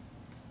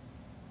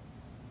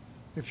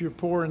 If you're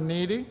poor and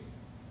needy,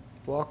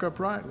 walk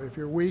uprightly. If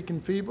you're weak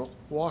and feeble,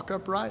 walk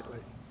uprightly.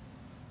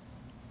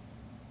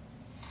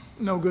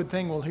 No good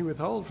thing will he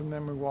withhold from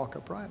them who walk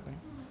uprightly.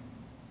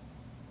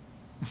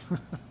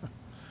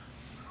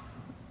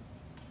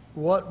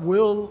 What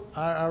will,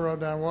 I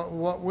wrote down,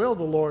 what will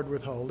the Lord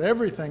withhold?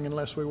 Everything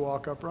unless we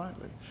walk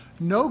uprightly.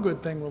 No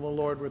good thing will the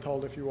Lord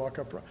withhold if you walk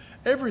uprightly.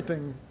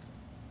 Everything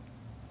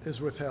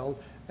is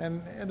withheld,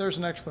 and there's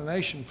an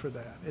explanation for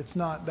that.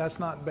 That's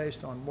not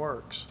based on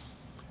works.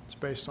 It's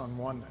based on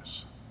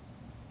oneness.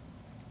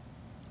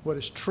 What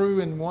is true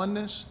in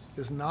oneness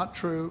is not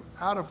true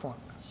out of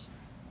oneness.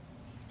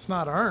 It's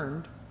not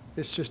earned,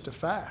 it's just a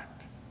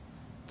fact.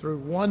 Through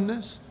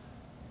oneness,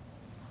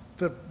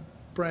 the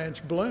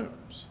branch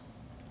blooms.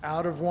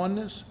 Out of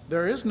oneness,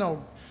 there is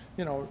no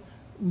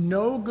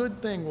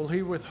good thing will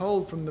he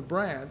withhold from the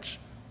branch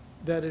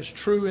that is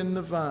true in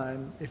the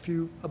vine if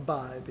you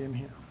abide in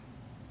him.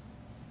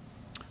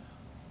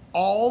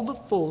 All the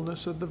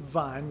fullness of the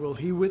vine will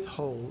he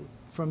withhold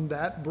from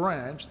that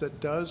branch that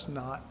does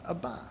not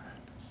abide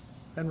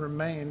and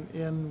remain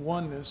in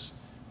oneness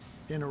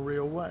in a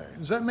real way.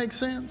 Does that make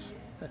sense?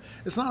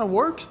 It's not a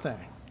works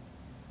thing.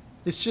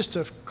 It's just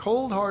a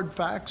cold, hard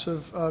facts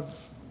of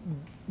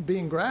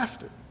being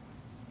grafted.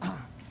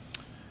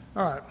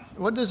 All right.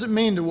 What does it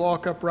mean to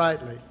walk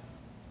uprightly?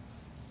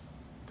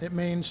 It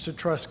means to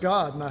trust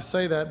God. And I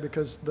say that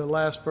because the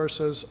last verse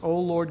says, O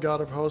Lord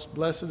God of hosts,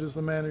 blessed is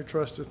the man who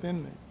trusteth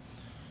in thee.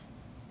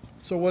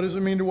 So what does it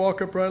mean to walk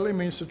uprightly? It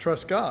means to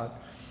trust God.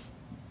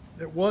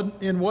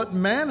 In what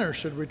manner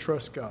should we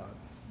trust God?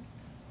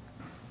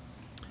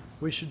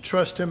 We should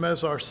trust him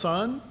as our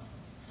son.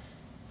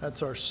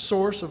 That's our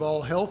source of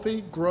all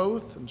healthy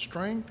growth and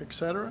strength,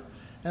 etc.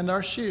 And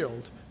our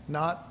shield,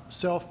 not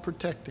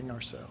self-protecting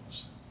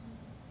ourselves.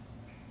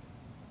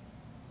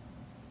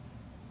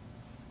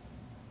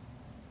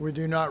 We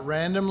do not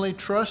randomly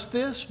trust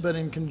this, but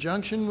in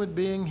conjunction with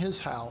being his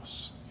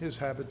house, his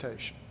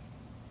habitation.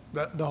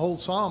 The whole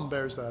psalm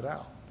bears that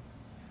out.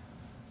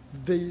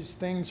 These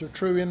things are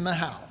true in the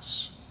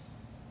house.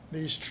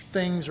 These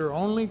things are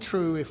only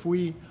true if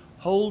we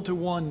hold to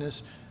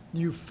oneness.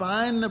 You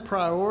find the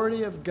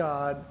priority of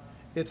God,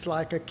 it's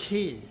like a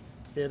key.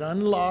 It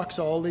unlocks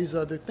all these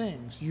other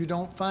things. You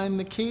don't find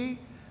the key,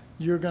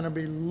 you're going to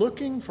be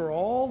looking for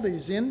all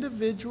these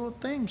individual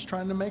things,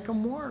 trying to make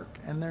them work.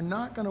 And they're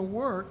not going to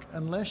work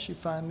unless you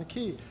find the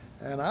key.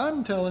 And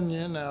I'm telling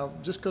you now,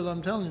 just because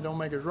I'm telling you don't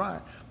make it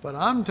right, but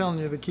I'm telling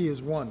you the key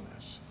is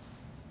oneness.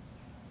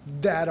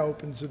 That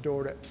opens the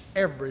door to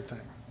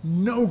everything.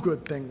 No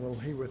good thing will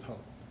he withhold.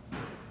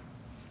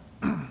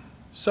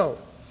 So,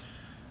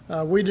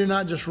 we do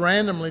not just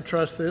randomly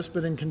trust this,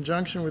 but in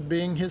conjunction with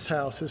being his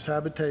house, his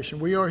habitation.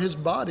 We are his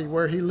body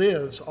where he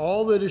lives.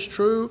 All that is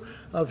true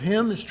of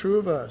him is true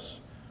of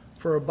us.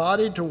 For a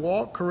body to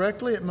walk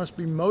correctly, it must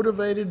be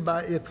motivated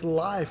by its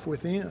life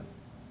within.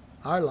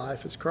 Our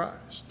life is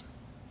Christ.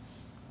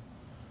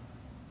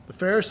 The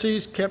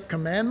Pharisees kept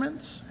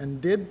commandments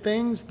and did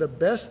things the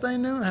best they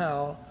knew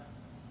how,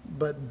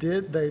 but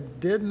they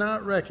did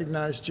not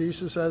recognize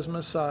Jesus as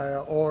Messiah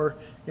or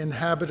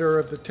inhabitor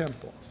of the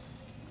temple.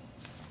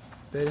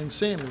 They didn't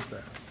see him as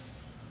that.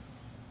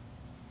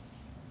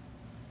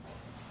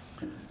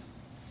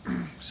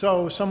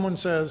 So someone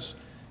says,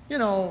 you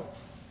know,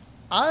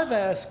 I've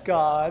asked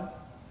God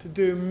to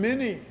do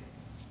many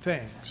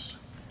things,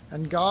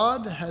 and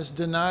God has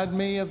denied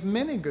me of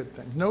many good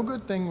things. No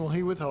good thing will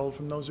he withhold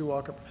from those who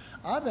walk up.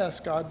 I've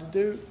asked God to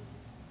do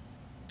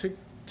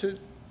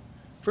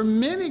for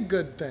many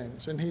good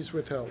things, and he's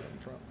withheld them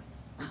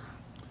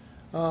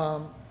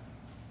from me.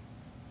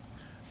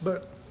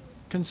 But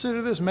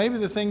consider this, maybe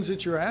the things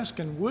that you're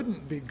asking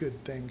wouldn't be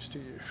good things to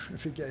you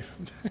if he gave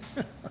them.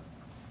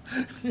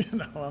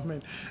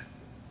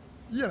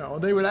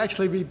 They would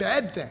actually be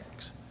bad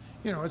things.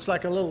 It's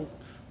like a little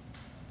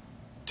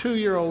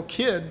 2-year-old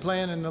kid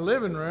playing in the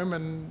living room,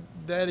 and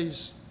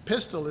daddy's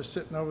pistol is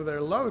sitting over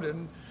there loaded,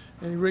 and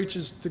he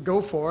reaches to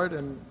go for it,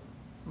 and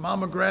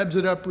mama grabs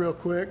it up real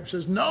quick and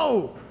says,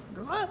 no.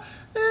 And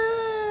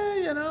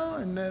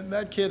then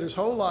that kid his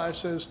whole life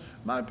says,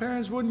 my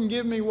parents wouldn't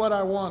give me what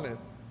I wanted.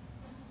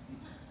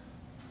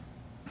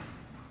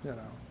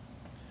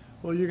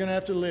 Well, you're going to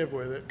have to live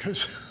with it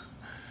because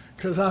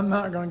I'm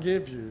not going to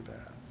give you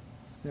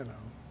that,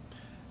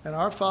 And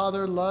our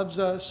Father loves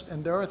us,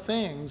 and there are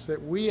things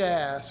that we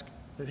ask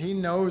that he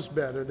knows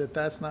better that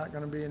that's not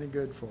going to be any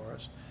good for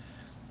us.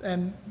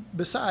 And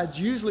besides,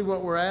 usually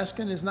what we're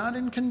asking is not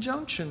in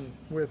conjunction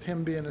with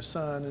him being a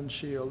sun and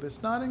shield.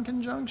 It's not in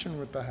conjunction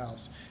with the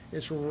house.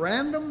 It's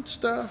random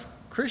stuff,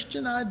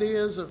 Christian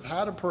ideas of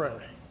how to pray.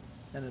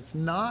 And it's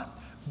not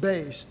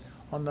based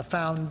on the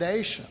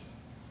foundation.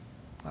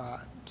 All right.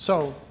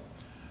 So,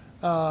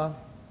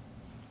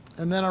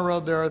 and then I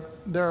wrote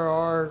there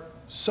are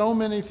so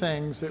many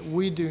things that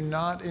we do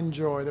not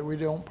enjoy, that we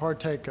don't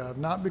partake of,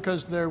 not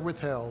because they're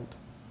withheld,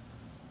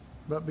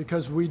 but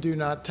because we do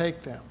not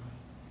take them.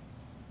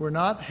 We're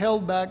not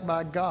held back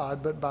by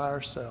God, but by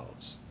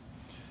ourselves.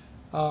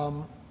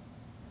 And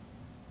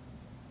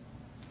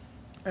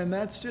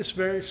that's just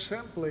very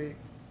simply,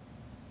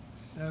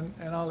 and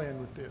I'll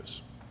end with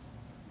this.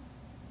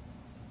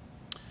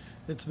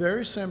 It's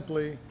very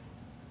simply,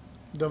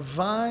 the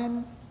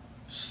vine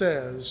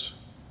says,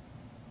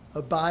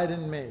 abide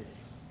in me.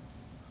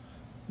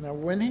 Now,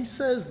 when he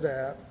says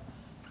that,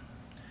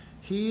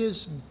 he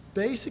is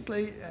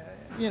basically,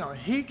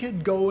 he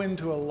could go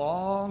into a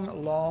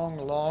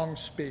long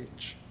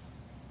speech.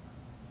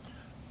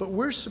 But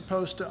we're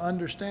supposed to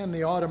understand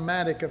the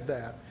automatic of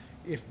that.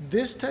 If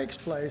this takes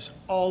place,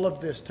 all of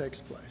this takes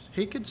place.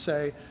 He could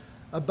say,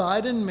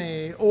 abide in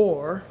me,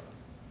 or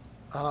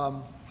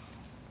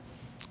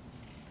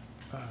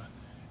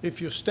if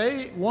you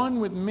stay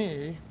one with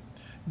me,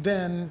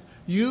 then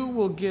you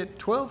will get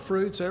 12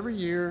 fruits every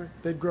year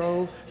that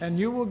grow, and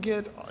you will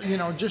get,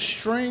 just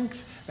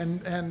strength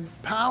and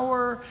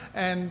power,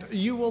 and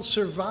you will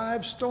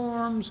survive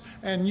storms,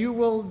 and you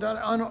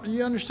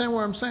understand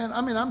what I'm saying? I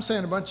mean, I'm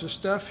saying a bunch of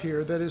stuff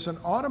here that is an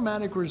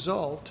automatic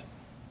result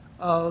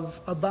of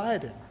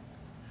abiding.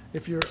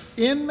 If you're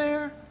in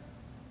there,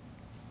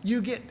 you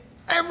get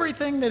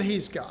everything that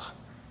he's got.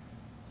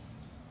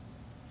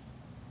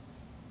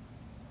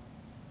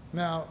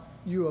 Now,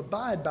 you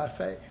abide by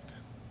faith.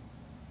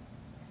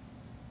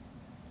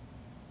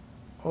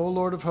 O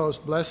Lord of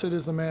hosts, blessed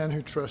is the man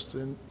who trusts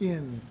in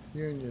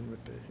union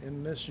with thee,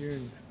 in this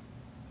union.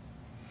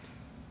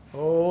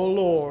 O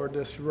Lord,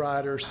 this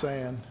writer's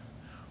saying,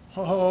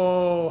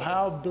 oh,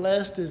 how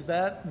blessed is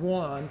that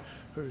one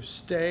who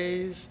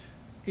stays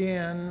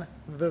in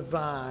the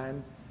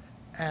vine,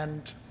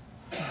 and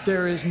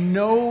there is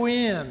no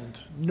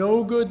end,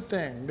 no good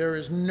thing, there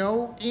is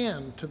no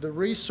end to the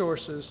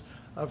resources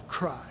of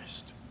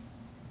Christ.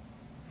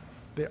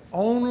 The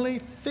only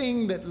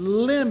thing that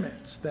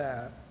limits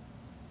that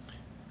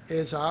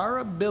is our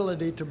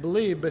ability to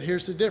believe, but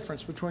here's the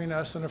difference between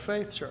us and a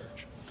faith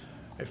church.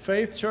 A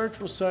faith church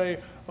will say,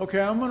 okay,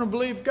 I'm going to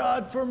believe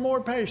God for more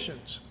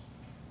patience.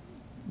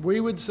 We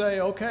would say,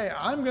 okay,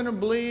 I'm going to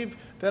believe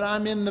that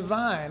I'm in the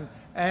vine,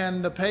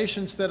 and the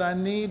patience that I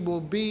need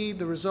will be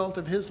the result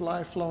of his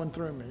life flowing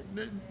through me.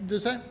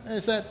 Is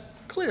that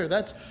clear?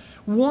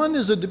 One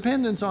is a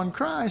dependence on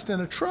Christ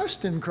and a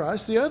trust in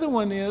Christ. The other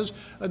one is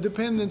a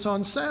dependence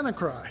on Santa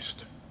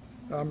Claus,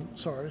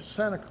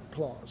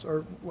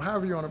 or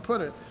however you want to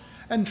put it,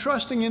 and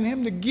trusting in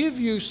him to give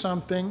you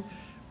something.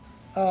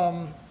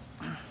 And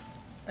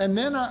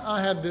then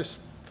I had this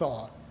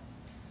thought,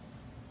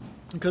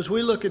 because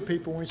we look at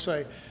people and we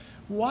say,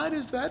 why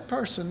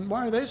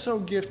are they so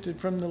gifted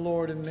from the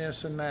Lord in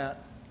this and that?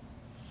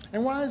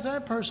 And why does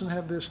that person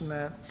have this and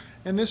that?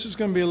 And this is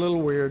going to be a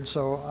little weird,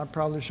 so I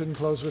probably shouldn't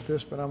close with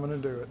this, but I'm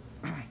going to do it.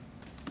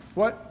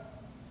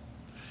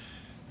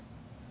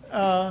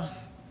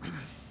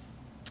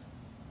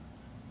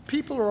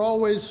 People are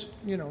always,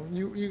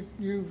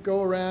 you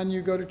go around,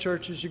 you go to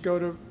churches, you go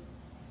to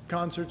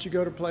concerts, you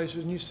go to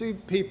places, and you see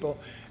people,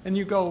 and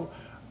you go,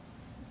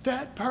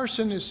 that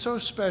person is so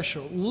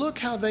special. Look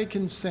how they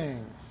can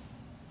sing.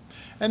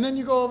 And then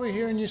you go over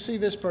here and you see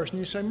this person.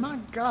 You say, my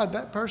God,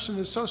 that person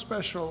is so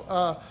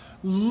special.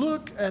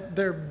 Look at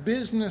their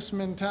business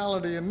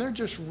mentality, and they're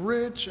just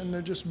rich and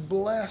they're just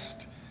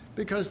blessed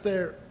because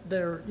they're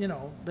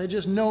they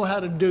just know how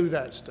to do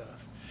that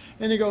stuff.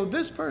 And you go,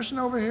 this person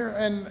over here,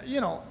 and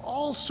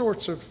all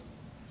sorts of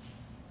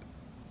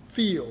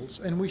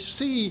fields, and we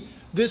see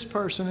this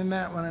person and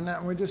that one and that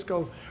one. We just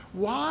go,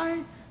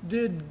 why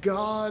did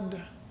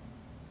God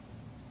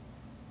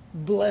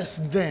bless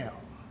them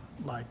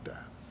like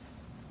that?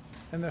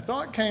 And the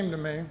thought came to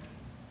me,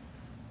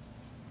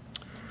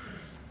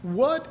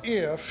 what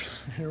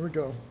if, here we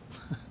go,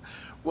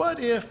 what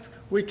if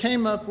we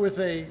came up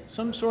with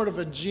some sort of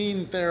a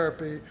gene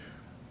therapy,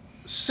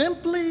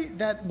 simply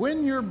that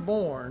when you're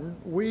born,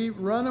 we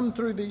run them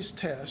through these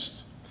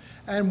tests,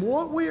 and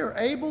what we are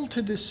able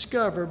to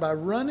discover by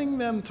running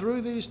them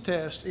through these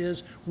tests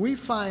is we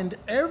find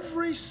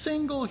every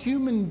single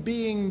human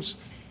being's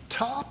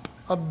top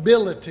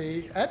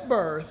ability at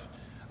birth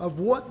of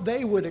what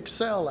they would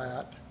excel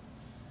at.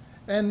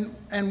 And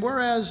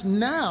whereas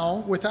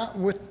now,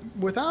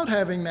 without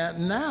having that,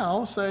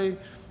 now, say,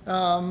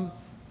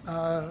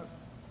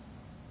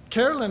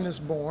 Carolyn is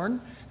born,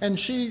 and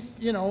she,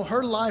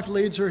 her life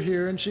leads her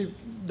here, and she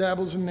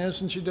dabbles in this,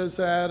 and she does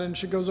that, and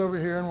she goes over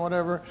here, and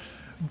whatever.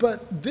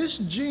 But this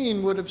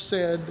gene would have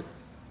said,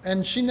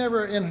 and she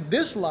never in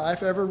this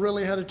life ever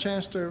really had a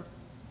chance to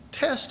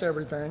test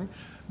everything,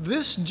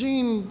 this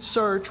gene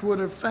search would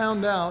have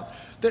found out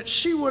that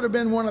she would have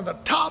been one of the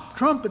top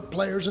trumpet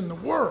players in the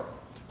world.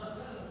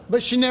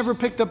 But she never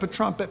picked up a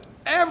trumpet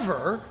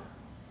ever,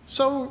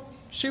 so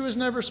she was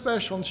never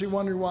special, and she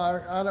wondered why.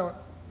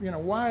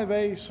 Why are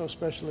they so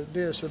special at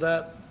this or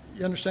that?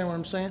 You understand what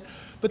I'm saying?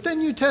 But then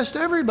you test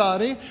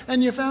everybody,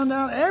 and you found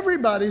out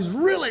everybody's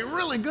really,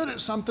 really good at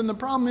something. The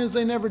problem is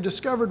they never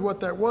discovered what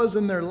that was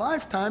in their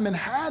lifetime, and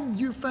had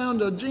you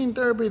found a gene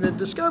therapy that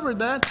discovered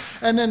that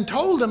and then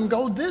told them,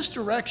 go this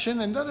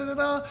direction and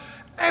da-da-da-da,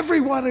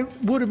 everyone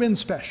would have been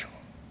special.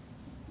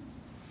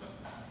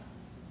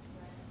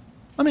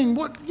 I mean,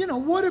 what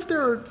if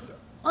there are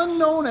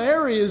unknown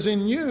areas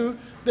in you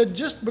that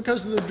just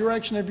because of the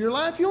direction of your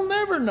life, you'll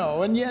never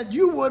know, and yet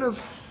you would have,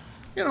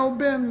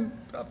 been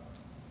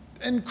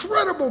an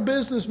incredible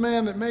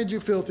businessman that made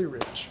you filthy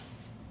rich.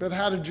 But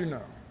how did you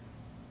know?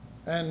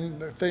 And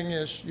the thing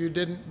is, you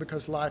didn't,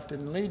 because life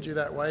didn't lead you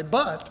that way.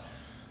 But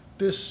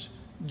this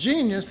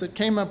genius that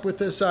came up with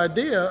this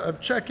idea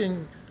of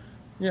checking,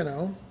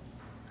 and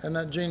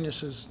that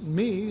genius is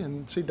me,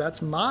 and see,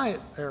 that's my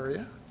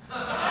area.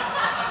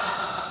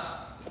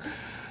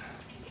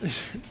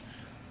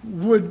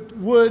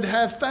 would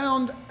have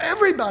found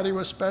everybody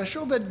was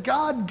special, that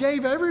God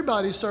gave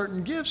everybody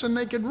certain gifts and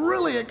they could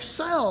really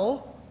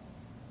excel.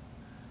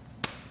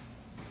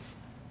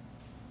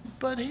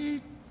 But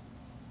he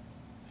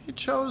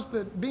chose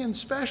that being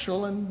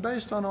special and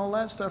based on all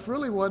that stuff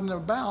really wasn't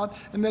about,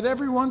 and that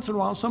every once in a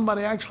while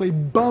somebody actually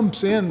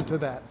bumps into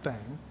that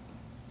thing.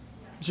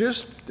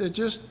 It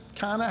just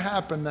kind of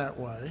happened that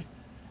way.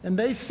 And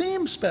they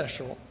seem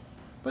special,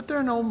 but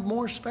they're no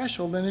more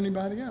special than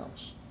anybody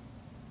else.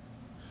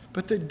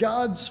 But that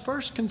God's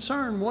first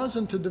concern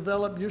wasn't to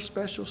develop your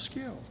special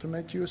skill, to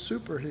make you a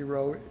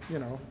superhero,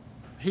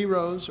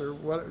 heroes or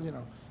what,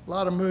 a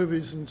lot of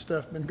movies and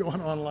stuff been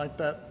going on like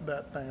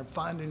that thing of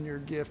finding your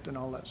gift and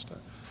all that stuff.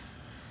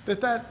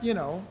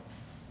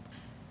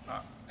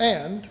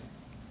 And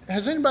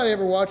has anybody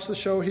ever watched the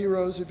show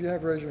Heroes? If you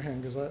have, raise your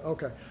hand,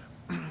 okay.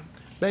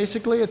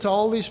 Basically, it's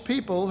all these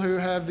people who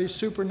have these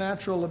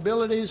supernatural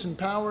abilities and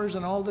powers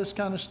and all this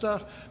kind of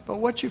stuff. But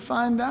what you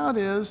find out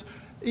is,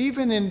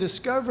 even in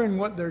discovering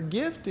what their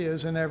gift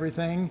is and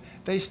everything,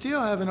 they still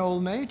have an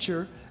old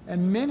nature,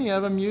 and many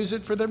of them use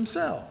it for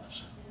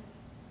themselves.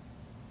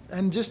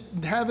 And just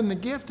having the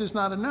gift is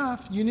not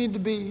enough. You need to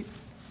be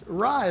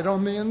right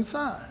on the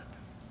inside.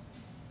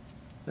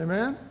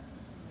 Amen?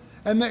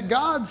 And that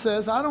God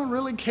says, I don't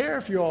really care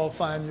if you all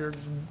find your,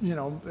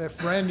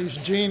 if Randy's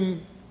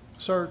gene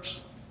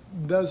search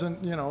doesn't,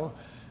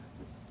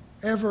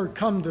 ever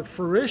come to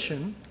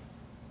fruition.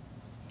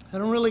 I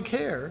don't really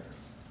care.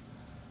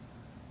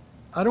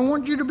 I don't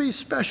want you to be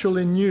special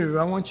in you.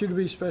 I want you to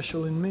be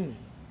special in me.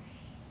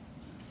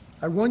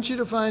 I want you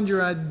to find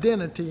your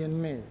identity in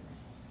me.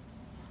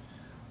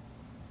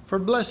 For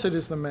blessed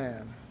is the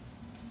man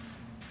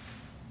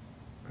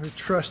who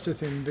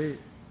trusteth in thee.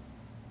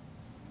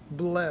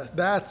 Blessed.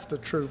 That's the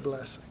true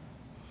blessing.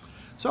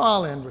 So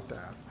I'll end with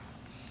that.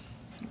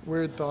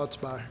 Weird Thoughts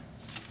by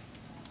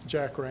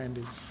Jack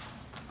Randy.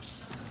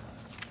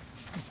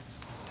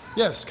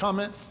 Yes,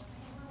 comment?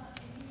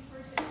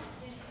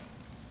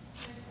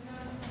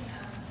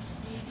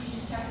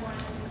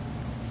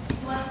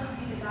 Blessed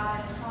be the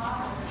God and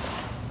Father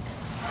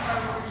of our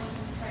Lord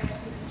Jesus Christ,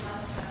 who has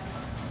blessed us.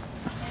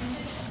 And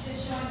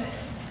just showing that,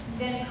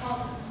 then he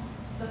calls it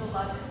the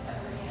beloved that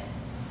we're in.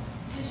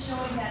 Just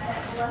showing that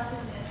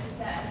blessedness is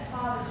that the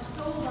Father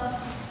so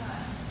loves his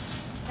Son.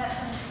 That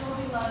Son is so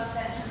beloved,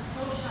 that Son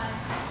so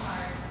shines in his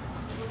heart.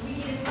 When we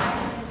get inside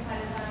him,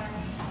 inside his heart,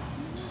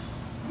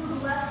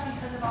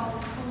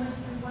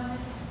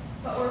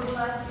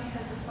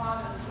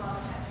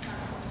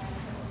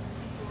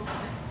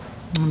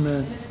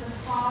 Amen. And it's the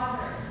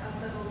Father of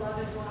the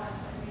beloved one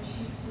that we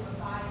choose to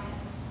abide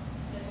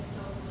in that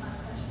bestows upon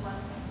such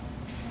blessing,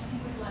 as He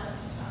would bless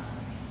His Son.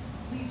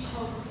 We've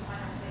chosen to find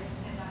our place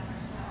in Him by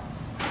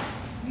ourselves.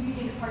 We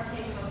begin to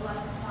partake of a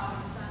blessed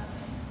Father, Son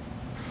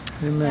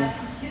thing. Amen.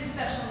 That's His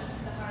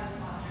specialness to the heart of the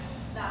Father,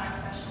 not our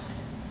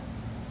specialness.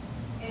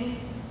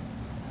 Anything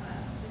of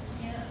us, just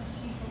Him.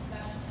 He's so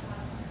special to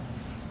us.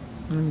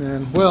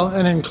 Amen. Well,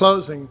 and in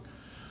closing,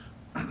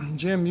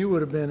 Jim, you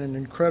would have been an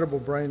incredible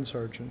brain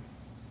surgeon.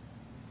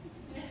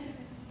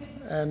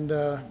 And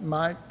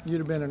Mike, you'd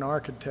have been an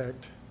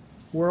architect,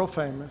 world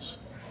famous,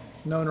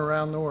 known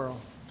around the world.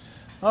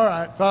 All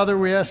right, Father,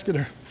 we ask you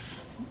to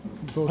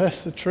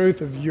bless the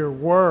truth of your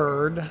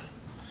word,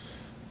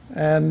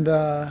 and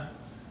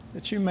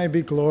that you may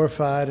be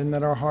glorified, and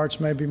that our hearts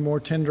may be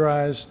more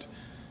tenderized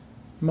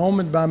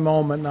moment by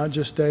moment, not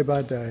just day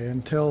by day,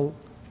 until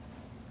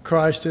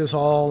Christ is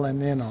all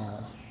and in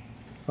all.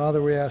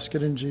 Father, we ask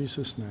it in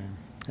Jesus' name.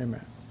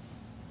 Amen.